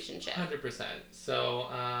any relationship. 100%. So,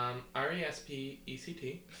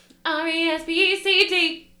 R-E-S-P-E-C-T.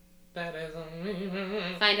 R-E-S-P-E-C-T. That is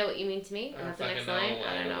Find out what you mean to me. Is that the next line?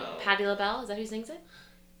 I don't know. Patti LaBelle, is that who sings it?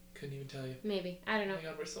 Couldn't even tell you. Maybe. I don't know. Oh my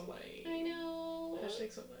God, we're so white. I know.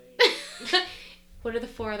 Hashtag so funny. What are the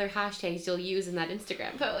 4 other hashtags you'll use in that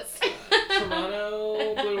Instagram post?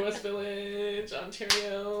 Toronto, Blue West Village,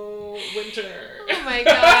 Ontario, winter. Oh my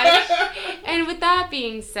gosh. And with that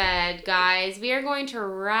being said, guys, we are going to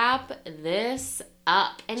wrap this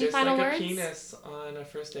up. Any final words? Just like a penis on a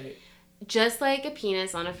first date. Just like a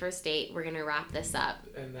penis on a first date, we're going to wrap this up.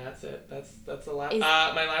 And that's it. That's the last.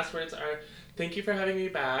 My last words are, thank you for having me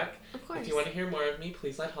back. Of course. If you want to hear more of me,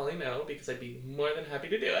 please let Holly know, because I'd be more than happy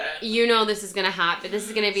to do it. You know this is going to happen. This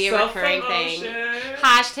is going to be a recurring thing.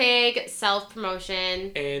 Hashtag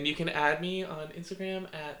self-promotion. And you can add me on Instagram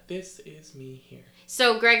at thisismehere.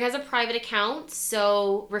 So Greg has a private account,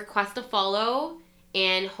 so request a follow,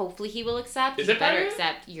 and hopefully he will accept. Is it better private?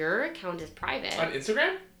 Accept. Your account is private. On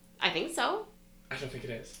Instagram? I think so. I don't think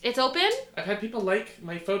it is. It's open? I've had people like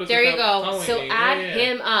my photos. There you go. So me. add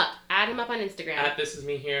him up. Add him up on Instagram. At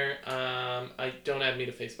thisismehere. I don't add me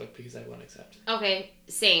to Facebook because I won't accept. Okay,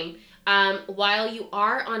 same. While you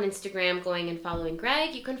are on Instagram going and following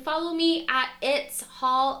Greg, you can follow me at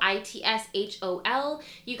itshol, ITSHOL.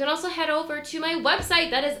 You can also head over to my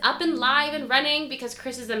website that is up and live and running because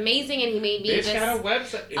Chris is amazing and he made me It's got a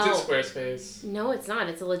website. Is it Squarespace? No, it's not.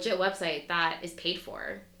 It's a legit website that is paid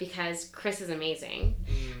for because Chris is amazing.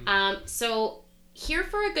 So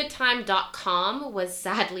hereforagoodtime.com was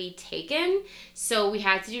sadly taken, so we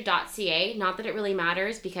had to do .ca. Not that it really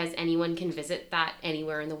matters because anyone can visit that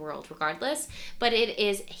anywhere in the world regardless, but it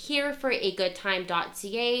is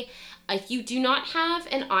hereforagoodtime.ca. If you do not have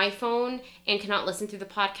an iPhone and cannot listen through the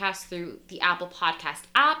podcast through the Apple Podcast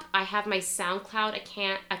app, I have my SoundCloud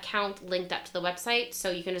account linked up to the website,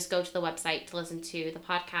 so you can just go to the website to listen to the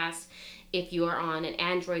podcast if you are on an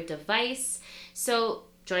Android device. So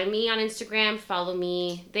join me on Instagram, follow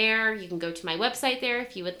me there. You can go to my website there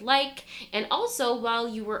if you would like. And also, while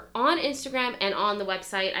you were on Instagram and on the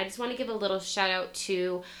website, I just want to give a little shout out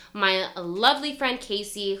to my lovely friend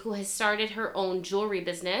Casey, who has started her own jewelry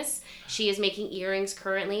business. She is making earrings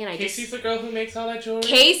currently. And Casey's the girl who makes all that jewelry?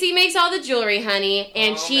 Casey makes all the jewelry, honey.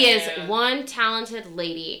 And she is one talented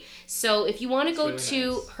lady. So if you want to go really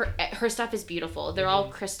to nice. her stuff is beautiful. They're all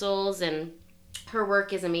crystals and her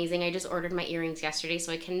work is amazing. I just ordered my earrings yesterday,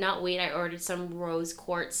 so I cannot wait. I ordered some rose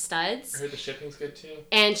quartz studs. I heard the shipping's good too.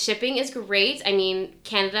 And shipping is great. I mean,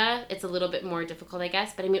 Canada, it's a little bit more difficult, I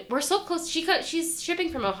guess. But I mean, we're so close. She's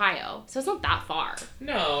shipping from Ohio, so it's not that far.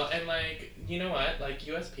 No, and like, you know what? Like,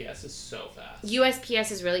 USPS is so fast.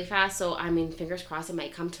 USPS is really fast, so I mean, fingers crossed it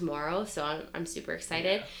might come tomorrow. So I'm super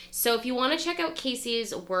excited. Yeah. So if you want to check out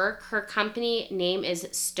Casey's work, her company name is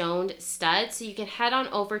Stoned Studs. So you can head on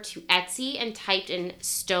over to Etsy and type in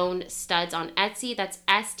Stoned Studs on Etsy. That's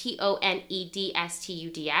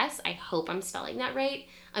STONEDSTUDS. I hope I'm spelling that right.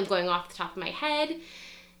 I'm going off the top of my head.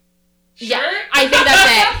 Sure. Yeah, I think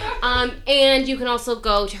that's it. And you can also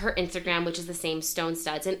go to her Instagram, which is the same, Stoned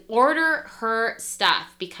Studs, and order her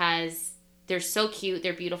stuff because they're so cute,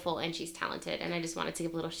 they're beautiful, and she's talented. And I just wanted to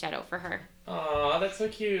give a little shout out for her. Aw, that's so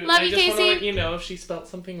cute. Love you, Casey. I just want to let you know if she spelled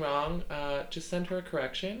something wrong, just send her a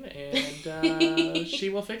correction, and she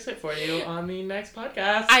will fix it for you on the next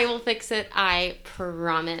podcast. I will fix it, I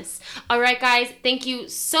promise. All right, guys, thank you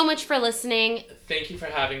so much for listening. Thank you for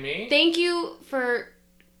having me. Thank you for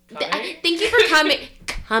coming. Thank you for coming.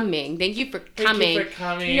 Thank you for coming. Thank you for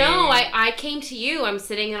coming. No, I came to you. I'm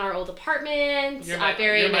sitting in our old apartment. You're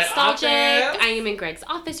very nostalgic. Office. I am in Greg's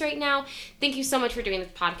office right now. Thank you so much for doing this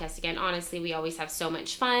podcast again. Honestly, we always have so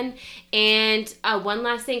much fun. And one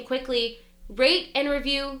last thing quickly, rate and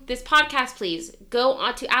review this podcast, please. Go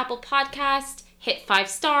onto Apple Podcast, hit 5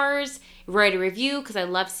 stars, write a review because I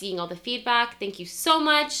love seeing all the feedback. Thank you so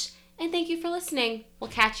much. And thank you for listening. We'll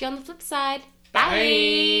catch you on the flip side.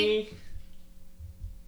 Bye. Bye.